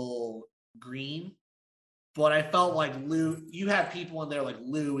a little green. But I felt like you have people in there like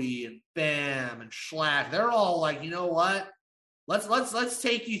Louie and Bam and Schlack. They're all like, you know what? Let's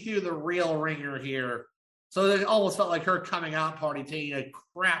take you through the real ringer here. So it almost felt like her coming out party, taking a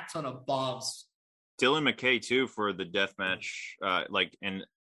crap ton of bumps. Dylan McKay too for the death match. And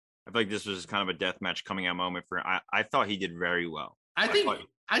I feel like this was kind of a death match coming out moment for him. I thought he did very well. I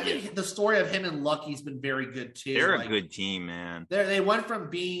think the story of him and Lucky's been very good too. They're a good team, man. They went from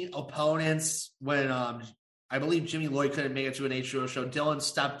being opponents when I believe Jimmy Lloyd couldn't make it to an H2O show. Dylan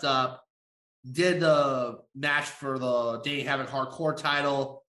stepped up, did the match for the Danny Havoc Hardcore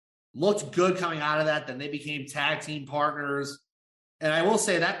title, looked good coming out of that. Then they became tag team partners. And I will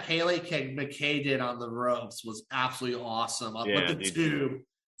say that Pele kick McKay did on the ropes was absolutely awesome. With the tube.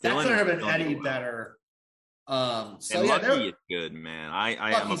 That couldn't have been any better. Lucky is good, man.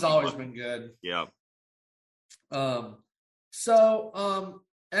 Lucky's always been good. Yep.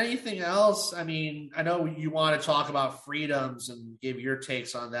 Anything else? I mean, I know you want to talk about freedoms and give your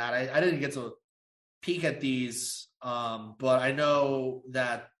takes on that. I didn't get to peek at these, but I know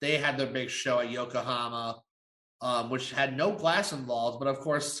that they had their big show at Yokohama, which had no glass involved, but of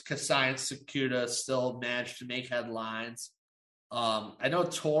course, Kasai and Sakuda still managed to make headlines. I know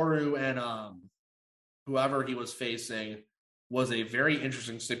Toru and whoever he was facing was a very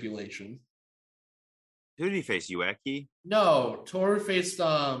interesting stipulation. Who did he face? Ueki? No, Toru faced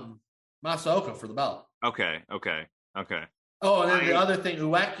Masaoka for the belt. Okay. Oh, and then the other thing,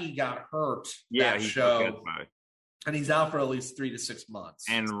 Ueki got hurt that show, and he's out for at least 3 to 6 months.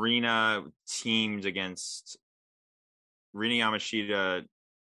 And Rina teamed against Rina Yamashita.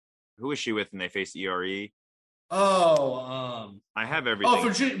 Who was she with when they faced ERE? I have everything.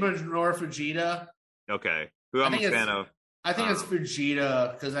 Minoru Fujita. Okay. Who I'm a fan of. I think it's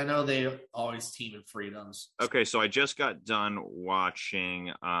Fujita because I know they always team in Freedoms. Okay, so I just got done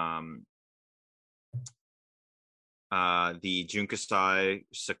watching the Junkasai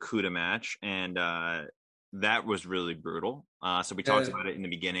Sakuda match, and that was really brutal. So we talked about it in the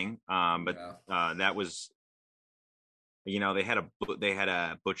beginning, but that was, they had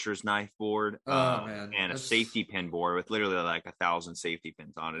a butcher's knife board and a safety pin board with literally like 1,000 safety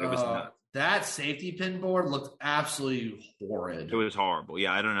pins on it. It was nuts. That safety pin board looked absolutely horrid. It was horrible.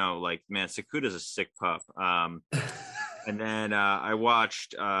 Yeah, I don't know. Like, man, Sakuda's a sick pup. And then I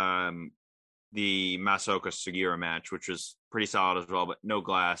watched the Masaoka Sugiura match, which was pretty solid as well, but no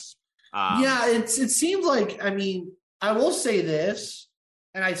glass. It seems like, I will say this,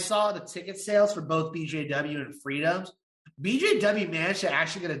 and I saw the ticket sales for both BJW and Freedoms. BJW managed to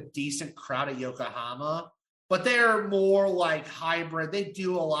actually get a decent crowd at Yokohama, but they're more like hybrid. They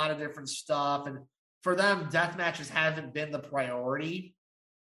do a lot of different stuff, and for them, death matches haven't been the priority.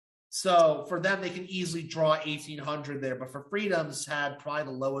 So for them, they can easily draw 1,800 there, but for Freedoms had probably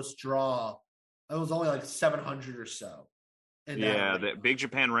the lowest draw. It was only like 700 or so. The Big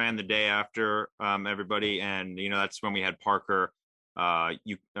Japan ran the day after everybody, and that's when we had Parker, Yuko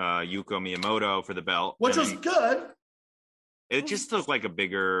Miyamoto for the belt, which was good. It just looked like a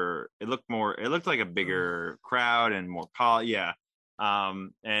bigger. It looked like a bigger crowd and more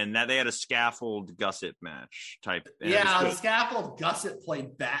and that they had a scaffold gusset match type. The scaffold gusset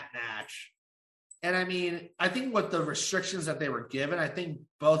plate bat match. And I think with the restrictions that they were given, I think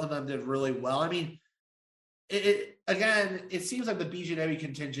both of them did really well. It seems like the BJW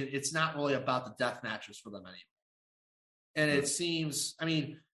contingent, it's not really about the death matches for them anymore. And it seems,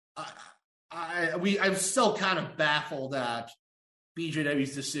 I'm still kind of baffled at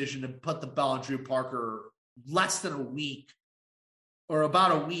BJW's decision to put the belt on Drew Parker less than a week, or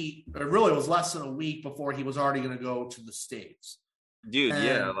about a week. It really was less than a week before he was already going to go to the States. Dude,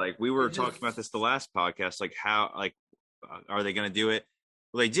 like we were talking about this the last podcast, like how, are they going to do it?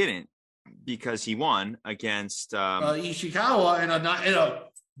 Well, they didn't, because he won against Ishikawa in a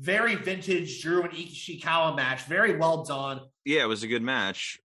very vintage Drew and Ishikawa match. Very well done. Yeah, it was a good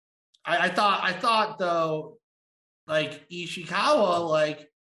match. I thought though, like Ishikawa,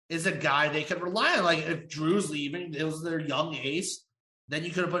 is a guy they could rely on. Like if Drew's leaving, it was their young ace. Then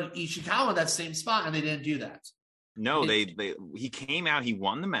you could have put Ishikawa in that same spot, and they didn't do that. No, he came out, he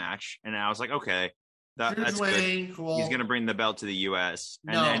won the match, and I was like, okay, that's winning, good. Cool. He's going to bring the belt to the U.S.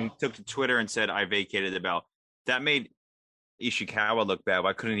 And then he took to Twitter and said, I vacated the belt. That made Ishikawa look bad.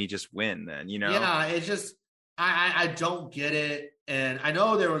 Why couldn't he just win then, Yeah, it's just, I don't get it. And I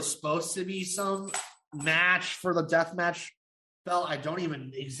know there was supposed to be some match for the death match belt. I don't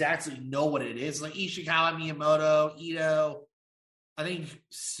even exactly know what it is. Like Ishikawa, Miyamoto, Ito. I think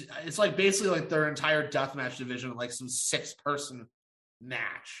it's basically like their entire deathmatch division, like some 6-person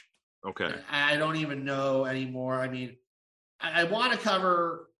match. Okay. I don't even know anymore. I want to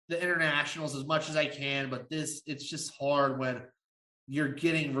cover the internationals as much as I can, but it's just hard when you're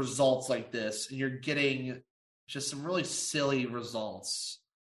getting results like this and you're getting just some really silly results.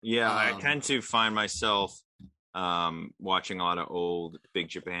 Yeah, I tend to find myself watching a lot of old Big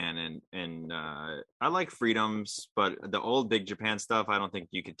Japan, and I like Freedoms, but the old Big Japan stuff, I don't think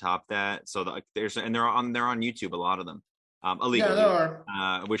you could top that. So they're on YouTube, a lot of them, illegally, there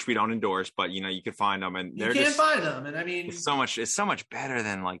are. Which we don't endorse, but you can find them, and you can find them, and it's so much better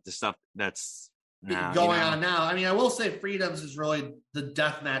than like the stuff that's now, going on now. I will say Freedoms is really the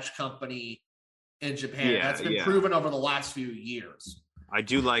deathmatch company in Japan. That's been proven over the last few years. I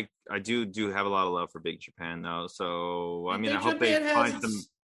do have a lot of love for Big Japan though. So I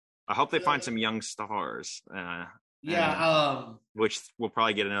hope they find some young stars. Which will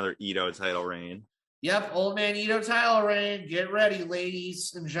probably get another Ito title reign. Yep, old man Ito title reign. Get ready,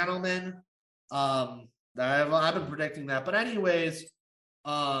 ladies and gentlemen. I've been predicting that. But anyways,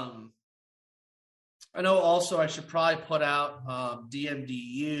 I know also I should probably put out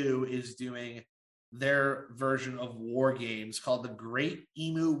DMDU is doing their version of War Games called the Great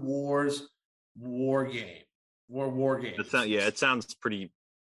Emu Wars War Games. It sounds pretty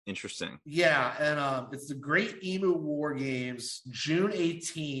interesting. Yeah, and it's the Great Emu War Games, June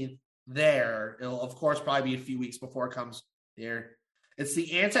 18th there. It'll, of course, probably be a few weeks before it comes here. It's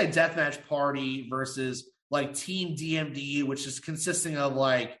the anti-deathmatch party versus, Team DMDU, which is consisting of,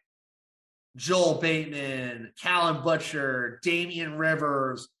 Joel Bateman, Callum Butcher, Damian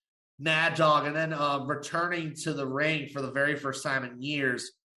Rivers, Mad Dog, and then returning to the ring for the very first time in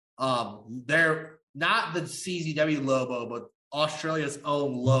years. They're not the CZW Lobo, but Australia's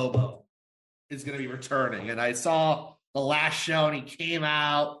own Lobo is going to be returning. And I saw the last show and he came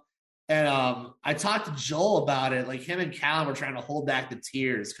out. And I talked to Joel about it. Like him and Callum were trying to hold back the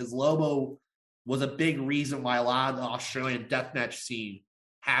tears because Lobo was a big reason why a lot of the Australian deathmatch scene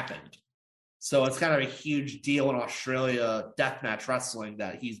happened. So it's kind of a huge deal in Australia deathmatch wrestling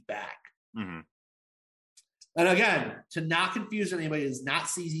that he's back. Mm-hmm. And again, to not confuse anybody, is not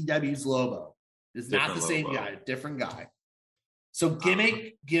CZW's Lobo. It's not the same guy, different guy. So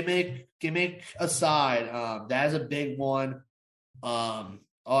gimmick aside, that is a big one.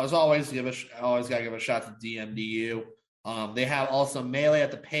 As always, gotta give a shout to DMDU. They have also Melee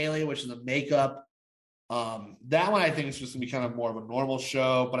at the Paley, which is a makeup. That one I think is just gonna be kind of more of a normal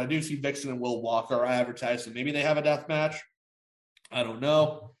show, but I do see Vixen and Will Walker advertised, so maybe they have a death match. I don't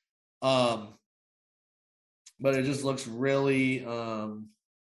know. But it just looks really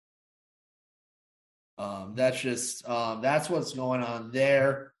that's what's going on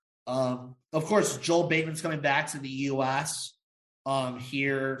there. Of course, Joel Bateman's coming back to the US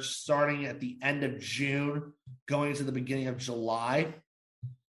here starting at the end of June, going to the beginning of July.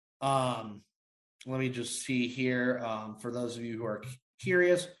 Let me just see here for those of you who are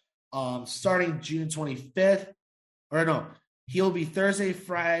curious. Starting June 25th, or no, he'll be Thursday,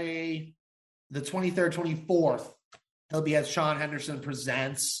 Friday, the 23rd, 24th. He'll be at Sean Henderson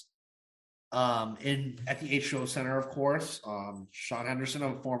Presents at the H2O Center, of course. Sean Henderson,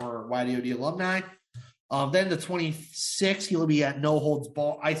 a former YDOD alumni. Then the 26th, he'll be at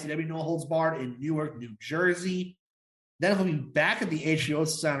ICW No Holds Barred in Newark, New Jersey. Then he'll be back at the H2O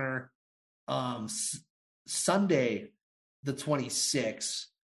Center Sunday, the 26th,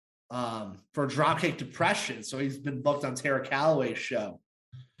 for Dropkick Depression. So he's been booked on Tara Calloway's show.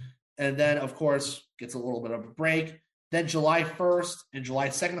 And then, of course, gets a little bit of a break. Then July 1st and July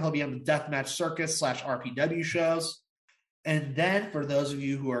 2nd, he'll be on the Deathmatch Circus / RPW shows. And then for those of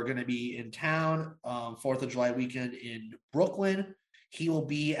you who are going to be in town, 4th of July weekend in Brooklyn, he will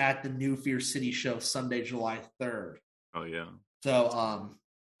be at the New Fear City show Sunday, July 3rd. Oh, yeah. So,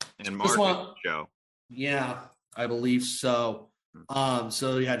 and March show. Yeah, I believe so.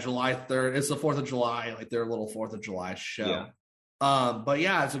 So yeah, July 3rd. It's the 4th of July, like their little 4th of July show. Yeah. But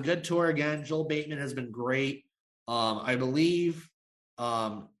yeah, it's a good tour again. Joel Bateman has been great. I believe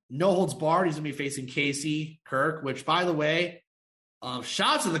No Holds Barred, he's gonna be facing Casey Kirk, which by the way,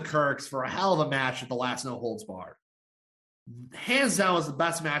 shout out to the Kirks for a hell of a match at the last No Holds Barred. Hands down was the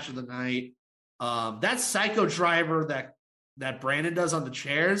best match of the night. That psycho driver that Brandon does on the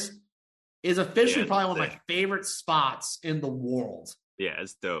chairs is officially probably one of my favorite spots in the world. Yeah,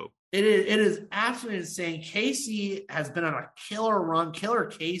 it's dope. It is absolutely insane. Casey has been on a killer run. Killer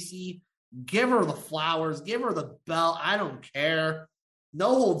Casey. Give her the flowers. Give her the belt. I don't care. No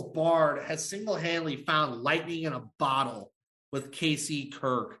Holds Barred has single-handedly found lightning in a bottle with Casey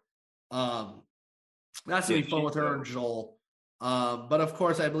Kirk. That's going to be fun with her and Joel. But, of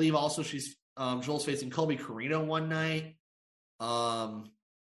course, I believe also Joel's facing Colby Carino one night. I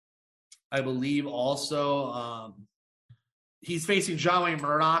believe also he's facing John Wayne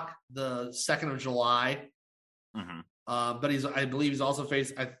Murdoch the 2nd of July. Mm-hmm. But I believe he's also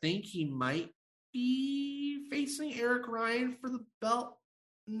I think he might be facing Eric Ryan for the belt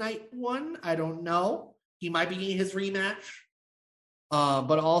night one. I don't know. He might be getting his rematch.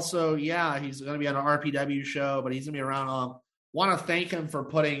 But also, yeah, he's going to be on an RPW show, but he's going to be around. Want to thank him for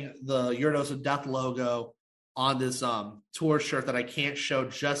putting the Your Dose of Death logo on this tour shirt that I can't show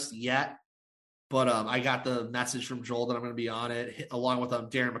just yet. But I got the message from Joel that I'm going to be on it, along with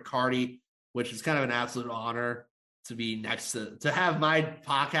Darren McCarty, which is kind of an absolute honor to be next to have my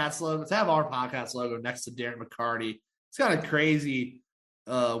podcast logo, to have our podcast logo next to Darren McCarty. It's kind of crazy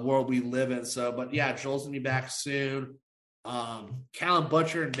world we live in. So, but yeah, Joel's going to be back soon. Callum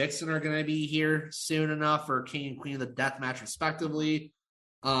Butcher and Vixen are going to be here soon enough for King and Queen of the Death match, respectively.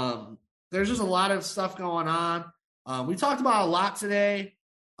 There's just a lot of stuff going on. We talked about a lot today.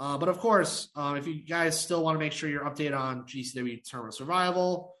 But of course, if you guys still want to make sure you're updated on GCW Tournament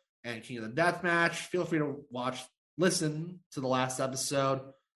Survival and King of the Death match, feel free to listen to the last episode.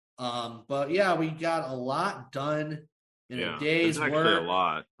 But yeah, we got a lot done in a day's work. There's actually a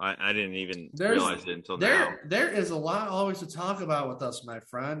lot. I didn't even realize it until now. There is a lot always to talk about with us, my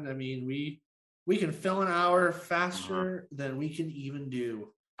friend. I mean, we can fill an hour faster than we can even do.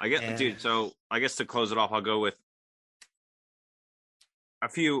 So I guess to close it off, I'll go with a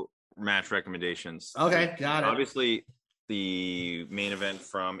few match recommendations. Okay, got it. Obviously, the main event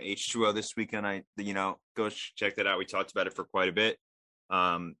from H2O this weekend, go check that out. We talked about it for quite a bit.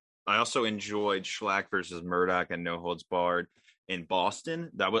 I also enjoyed Schlack versus Murdoch and No Holds Barred in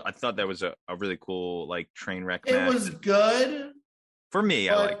Boston. I thought that was a really cool train wreck match. It was good. For me,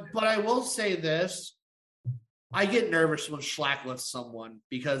 I like it. But I will say this. I get nervous when Schlack lifts someone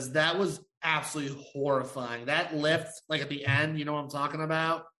because that was absolutely horrifying. That lift, like at the end, you know what I'm talking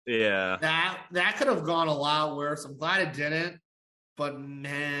about? Yeah. That could have gone a lot worse. I'm glad it didn't. But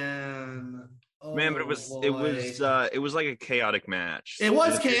man, But it was like a chaotic match. It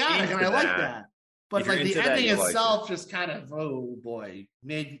was If you're chaotic, and I into like that- that. But if you're like the into that, ending you like itself just kind of, oh boy,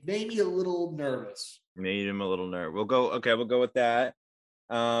 made me a little nervous. Made him a little nervous. We'll go with that.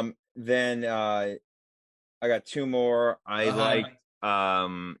 Then I got two more. I liked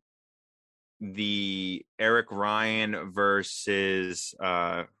the Eric Ryan versus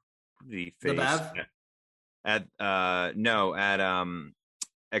the face Bev? at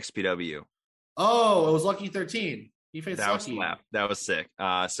XPW. Oh, it was Lucky 13. He faced That was Lucky. slap. That was sick.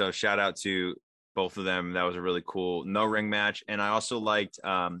 So shout out to both of them. That was a really cool no ring match. And I also liked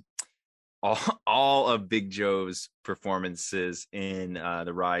all of Big Joe's performances in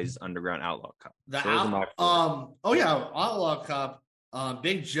the Rise Underground Outlaw Cup. Outlaw Cup.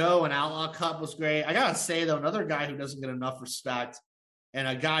 Big Joe and Outlaw Cup was great. I gotta say though, another guy who doesn't get enough respect, and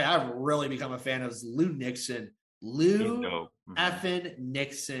a guy I've really become a fan of is Lou Nixon. Lou effing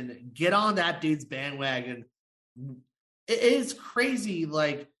Nixon. Get on that dude's bandwagon. It is crazy.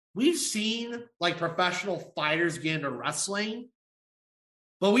 Like, we've seen like professional fighters get into wrestling,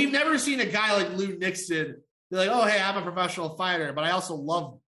 but we've never seen a guy like Lou Nixon be like, oh, hey, I'm a professional fighter, but I also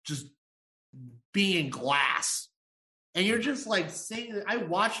love just being glass. And you're just like saying, I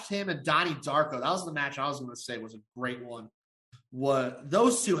watched him and Donnie Darko. That was the match I was going to say was a great one.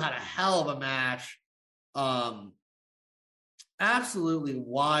 Those two had a hell of a match. Absolutely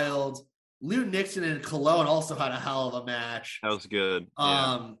wild. Lou Nixon and Cologne also had a hell of a match. That was good.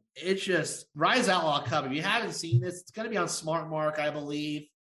 Yeah. It's just Rise Outlaw Cup. If you haven't seen this, it's going to be on Smart Mark, I believe.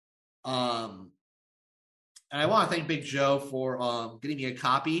 And I want to thank Big Joe for getting me a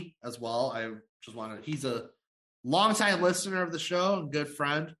copy as well. He's a longtime listener of the show and good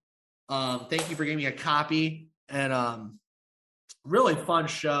friend. Thank you for giving me a copy, and really fun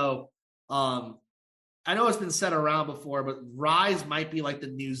show. I know it's been said around before, but Rise might be like the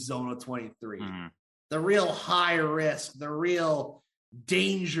new Zona 23. Mm-hmm. The real high risk, the real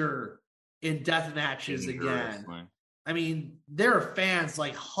danger in death matches again. I mean, there are fans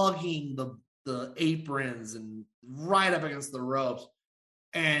like hugging the aprons and right up against the ropes,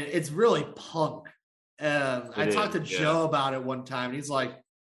 and it's really punk. I talked to Joe about it one time, and he's like,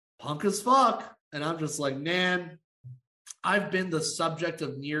 punk as fuck. And I'm just like, man, I've been the subject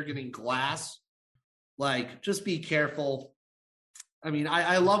of near getting glass. Like, just be careful. I mean,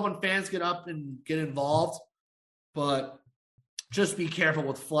 I love when fans get up and get involved, but just be careful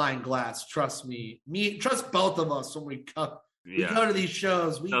with flying glass. Trust me. Trust both of us when we go to these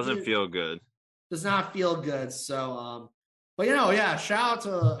shows. Doesn't feel good. Does not feel good. So, but shout out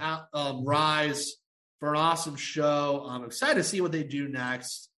to Rise for an awesome show. I'm excited to see what they do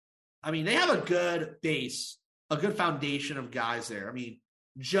next. I mean, they have a good base, a good foundation of guys there. I mean,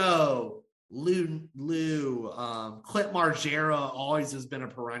 Joe, Lou, Clint Margera always has been a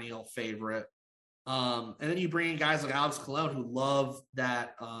perennial favorite. And then you bring in guys like Alex Colon who love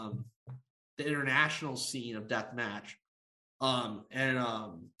that the international scene of deathmatch. And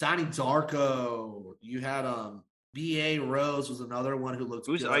Donnie Darko. You had B.A. Rose was another one who looked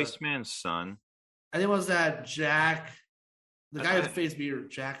Who's good. Iceman's son? I think it was that Jack, the guy with the face beater,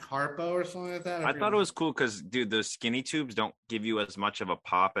 Jack Harpo or something like that. I thought it was cool because, dude, the skinny tubes don't give you as much of a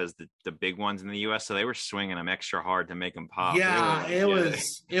pop as the big ones in the U.S., so they were swinging them extra hard to make them pop. Yeah, it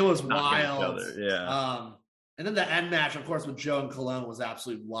was wild. Yeah. And then the end match, of course, with Joe and Colon was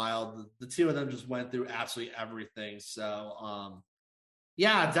absolutely wild. The two of them just went through absolutely everything. So,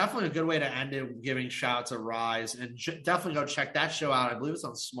 definitely a good way to end it, giving shout out to Rise. And definitely go check that show out. I believe it's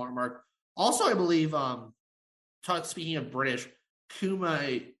on Smart Mark. Also, I believe, speaking of British,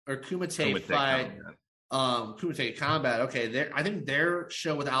 Kumite fight, Kumite Combat. Okay, I think their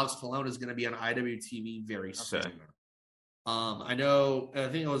show with Alex Colon is going to be on IWTV very soon. I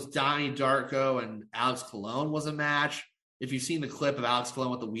think it was Donnie Darko and Alex Colon was a match. If you've seen the clip of Alex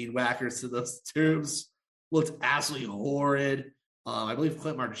Colon with the weed whackers to those tubes, looked absolutely horrid. I believe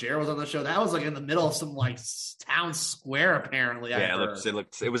Clint Margera was on the show. That was like in the middle of some like town square, apparently. Yeah,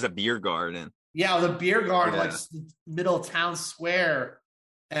 it was a beer garden. Yeah, the beer garden, like middle of town square,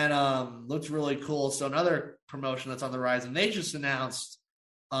 and looked really cool. So another promotion that's on the rise, and they just announced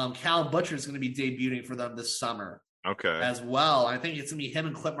Cal Butcher is going to be debuting for them this summer. Okay. As well. I think it's going to be him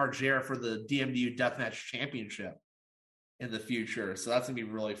and Clint Margera for the DMW Deathmatch Championship in the future. So that's going to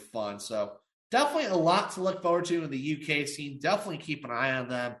be really fun. So definitely a lot to look forward to in the UK scene. Definitely keep an eye on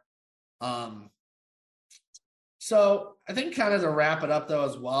them. So I think kind of to wrap it up though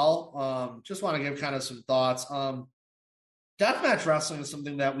as well, just want to give kind of some thoughts. Deathmatch wrestling is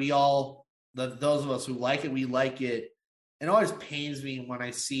something that those of us who like it, we like it. It always pains me when I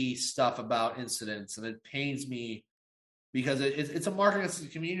see stuff about incidents, and it pains me because it's a mark against the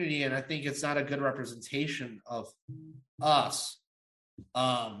community, and I think it's not a good representation of us.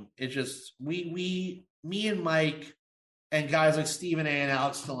 It just me and Mike and guys like Stephen A. and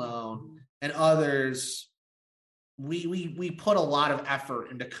Alex Stallone and others, we put a lot of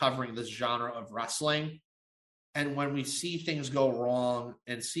effort into covering this genre of wrestling. And when we see things go wrong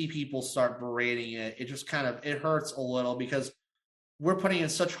and see people start berating it, it just it hurts a little because we're putting in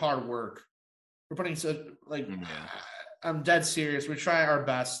such hard work. We're putting I'm dead serious. We try our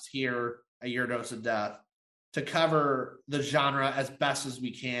best here at Your Dose of Death to cover the genre as best as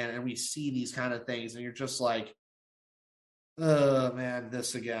we can. And we see these kind of things and you're just like, oh man,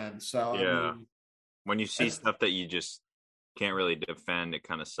 this again. So yeah, I mean, when you see stuff that you just can't really defend, it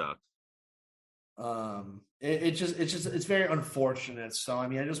kind of sucks. It's very unfortunate. So I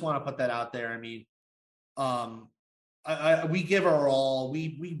mean, I just want to put that out there. I mean, we give our all.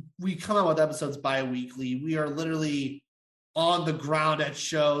 We come out with episodes bi-weekly. We are literally on the ground at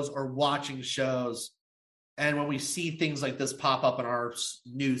shows or watching shows, and when we see things like this pop up in our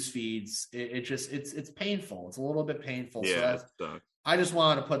news feeds, it's painful. It's a little bit painful. Yeah, so I just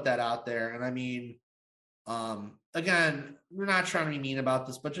wanted to put that out there. And I mean, again, we're not trying to be mean about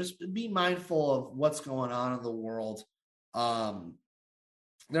this, but just be mindful of what's going on in the world.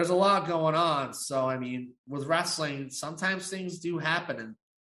 There's a lot going on. So, I mean, with wrestling, sometimes things do happen. And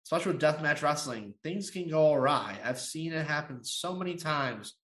especially with deathmatch wrestling, things can go awry. I've seen it happen so many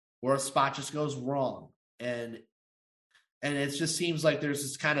times where a spot just goes wrong. And it just seems like there's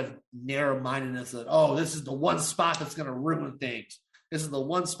this kind of narrow-mindedness that, oh, this is the one spot that's going to ruin things. This is the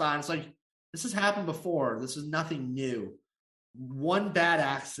one spot. It's like, this has happened before. This is nothing new. One bad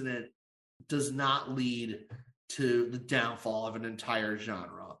accident does not lead to the downfall of an entire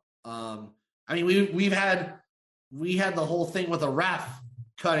genre. I mean, we had the whole thing with a ref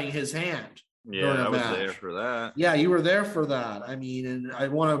cutting his hand. Yeah, I was there for that. Yeah, you were there for that. I mean, and I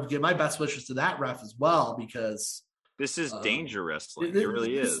want to give my best wishes to that ref as well because this is danger wrestling. It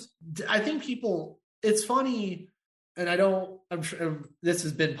really is. I think it's funny. And I'm sure this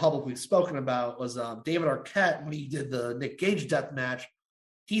has been publicly spoken about, was David Arquette, when he did the Nick Gage death match,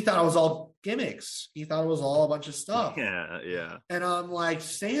 he thought it was all gimmicks. He thought it was all a bunch of stuff. Yeah. And I'm like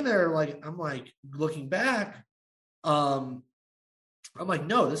staying there, I'm like looking back. I'm like,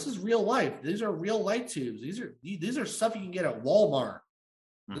 no, this is real life. These are real light tubes. These are stuff you can get at Walmart.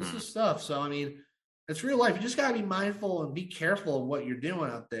 Mm-hmm. This is stuff. So I mean, it's real life. You just gotta be mindful and be careful of what you're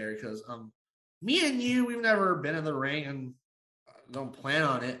doing out there because me and you, we've never been in the ring and don't plan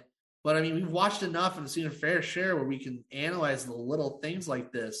on it. But, I mean, we've watched enough and seen a fair share where we can analyze the little things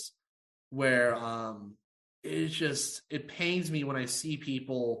like this where it pains me when I see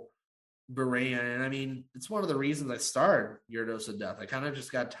people berating. And, I mean, it's one of the reasons I started Your Dose of Death. I kind of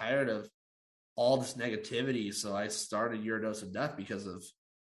just got tired of all this negativity, so I started Your Dose of Death because of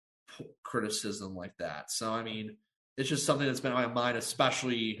criticism like that. So, I mean, it's just something that's been on my mind,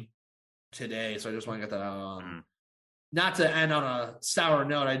 especially today, so I just want to get that out. Not to end on a sour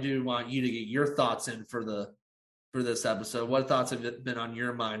note, I do want you to get your thoughts in for this episode. What thoughts have been on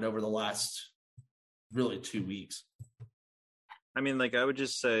your mind over the last really 2 weeks? I mean, like I would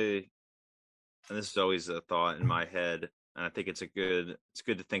just say, and this is always a thought in my head, and I think it's good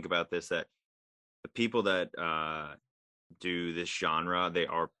to think about this, that the people that do this genre, they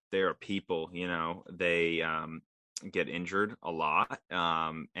are people, you know, they get injured a lot,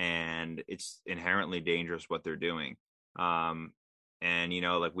 and it's inherently dangerous what they're doing. And you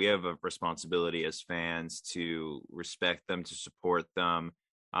know, like we have a responsibility as fans to respect them, to support them,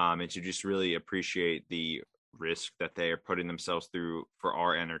 and to just really appreciate the risk that they are putting themselves through for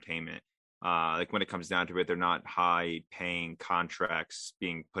our entertainment. Like when it comes down to it, they're not high paying contracts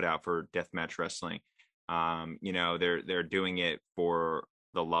being put out for deathmatch wrestling. You know, they're doing it for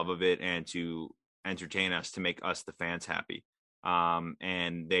the love of it and to entertain us, to make us the fans happy.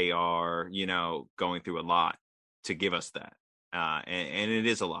 And they are, you know, going through a lot to give us that. And it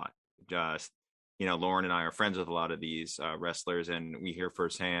is a lot. Just, you know, Lauren and I are friends with a lot of these wrestlers, and we hear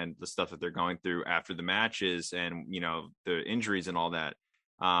firsthand the stuff that they're going through after the matches and, you know, the injuries and all that.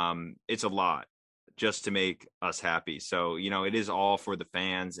 It's a lot just to make us happy. So, you know, it is all for the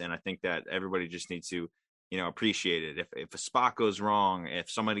fans. And I think that everybody just needs to, you know, appreciate it. If a spot goes wrong, if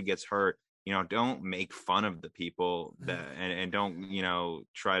somebody gets hurt, you know, don't make fun of the people that, and don't, you know,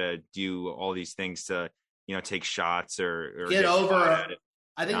 try to do all these things to, you know, take shots or get over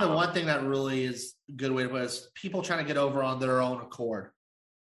I think the one thing that really is a good way to put it is people trying to get over on their own accord.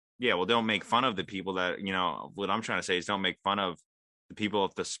 Yeah, well, don't make fun of the people that, what I'm trying to say is don't make fun of the people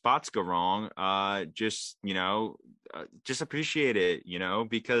if the spots go wrong. Just appreciate it,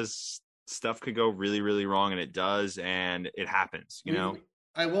 because stuff could go really, really wrong, and it does, and it happens,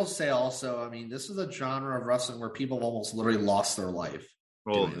 I will say also, I mean, this is a genre of wrestling where people have almost literally lost their life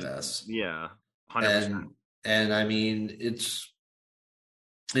doing this. Yeah, 100%. And I mean,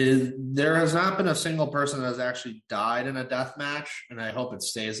 there has not been a single person that has actually died in a death match, and I hope it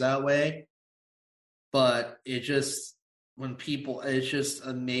stays that way. But it's just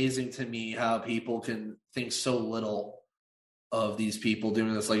amazing to me how people can think so little of these people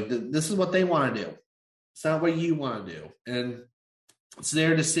doing this. Like, this is what they want to do. It's not what you want to do. And it's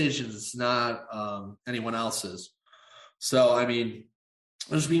their decisions. It's not anyone else's. So, I mean,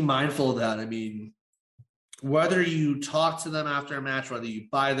 just be mindful of that. I mean, whether you talk to them after a match, whether you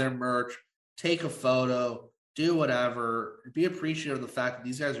buy their merch, take a photo, do whatever, be appreciative of the fact that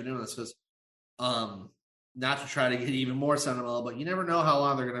these guys are doing this because not to try to get even more sentimental, but you never know how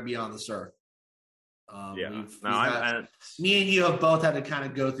long they're going to be on this earth. Me and you have both had to kind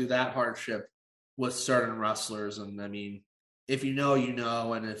of go through that hardship with certain wrestlers. And I mean, if you know, you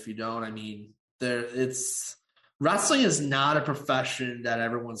know, and if you don't, I mean, wrestling is not a profession that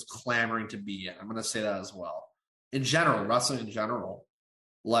everyone's clamoring to be in. I'm going to say that as well. In general, wrestling in general,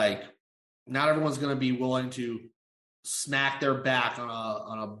 like not everyone's going to be willing to smack their back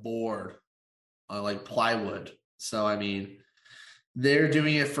on a board, like plywood. So, I mean, they're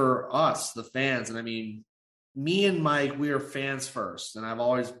doing it for us, the fans. And I mean, me and Mike, we are fans first. And I've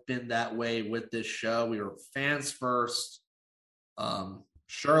always been that way with this show. We were fans first.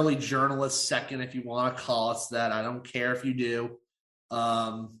 Surely journalists second, if you want to call us that. I don't care if you do.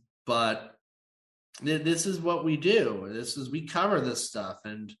 But this is what we do. We cover this stuff.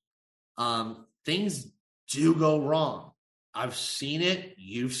 And things do go wrong. I've seen it.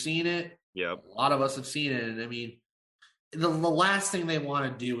 You've seen it. Yep. A lot of us have seen it. And I mean, the last thing they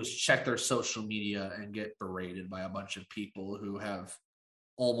want to do is check their social media and get berated by a bunch of people who have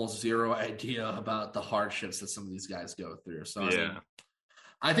almost zero idea about the hardships that some of these guys go through. So,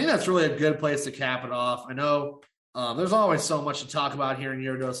 I think that's really a good place to cap it off. I know there's always so much to talk about here in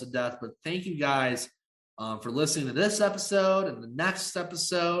Your Dose of Death, but thank you guys for listening to this episode and the next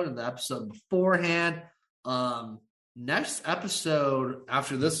episode and the episode beforehand. Next episode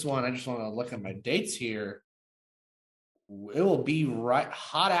after this one, I just want to look at my dates here. It will be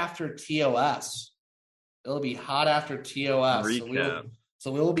hot after TOS. It'll be hot after TOS.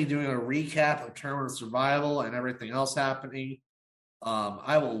 So we will be doing a recap of Tournament of Survival and everything else happening.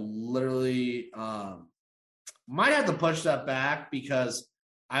 I will literally might have to push that back because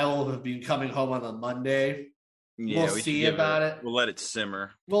I will have been coming home on a Monday. Yeah, we'll see about it. We'll let it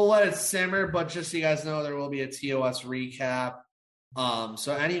simmer. But just so you guys know, there will be a TOS recap.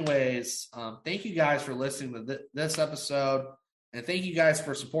 So anyways, thank you guys for listening to this episode. And thank you guys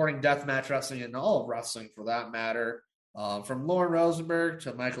for supporting Deathmatch Wrestling and all of wrestling for that matter. From Lauren Rosenberg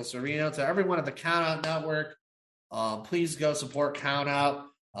to Michael Serino to everyone at the Countout Network. Please go support Countout.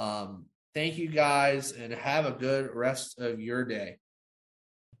 Thank you guys and have a good rest of your day.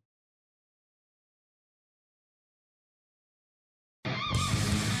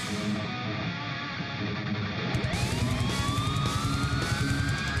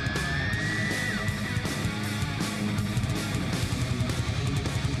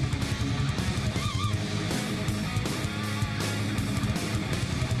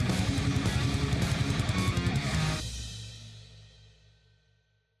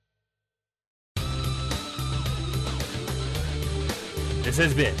 This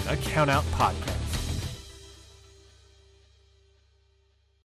has been a Countout Podcast.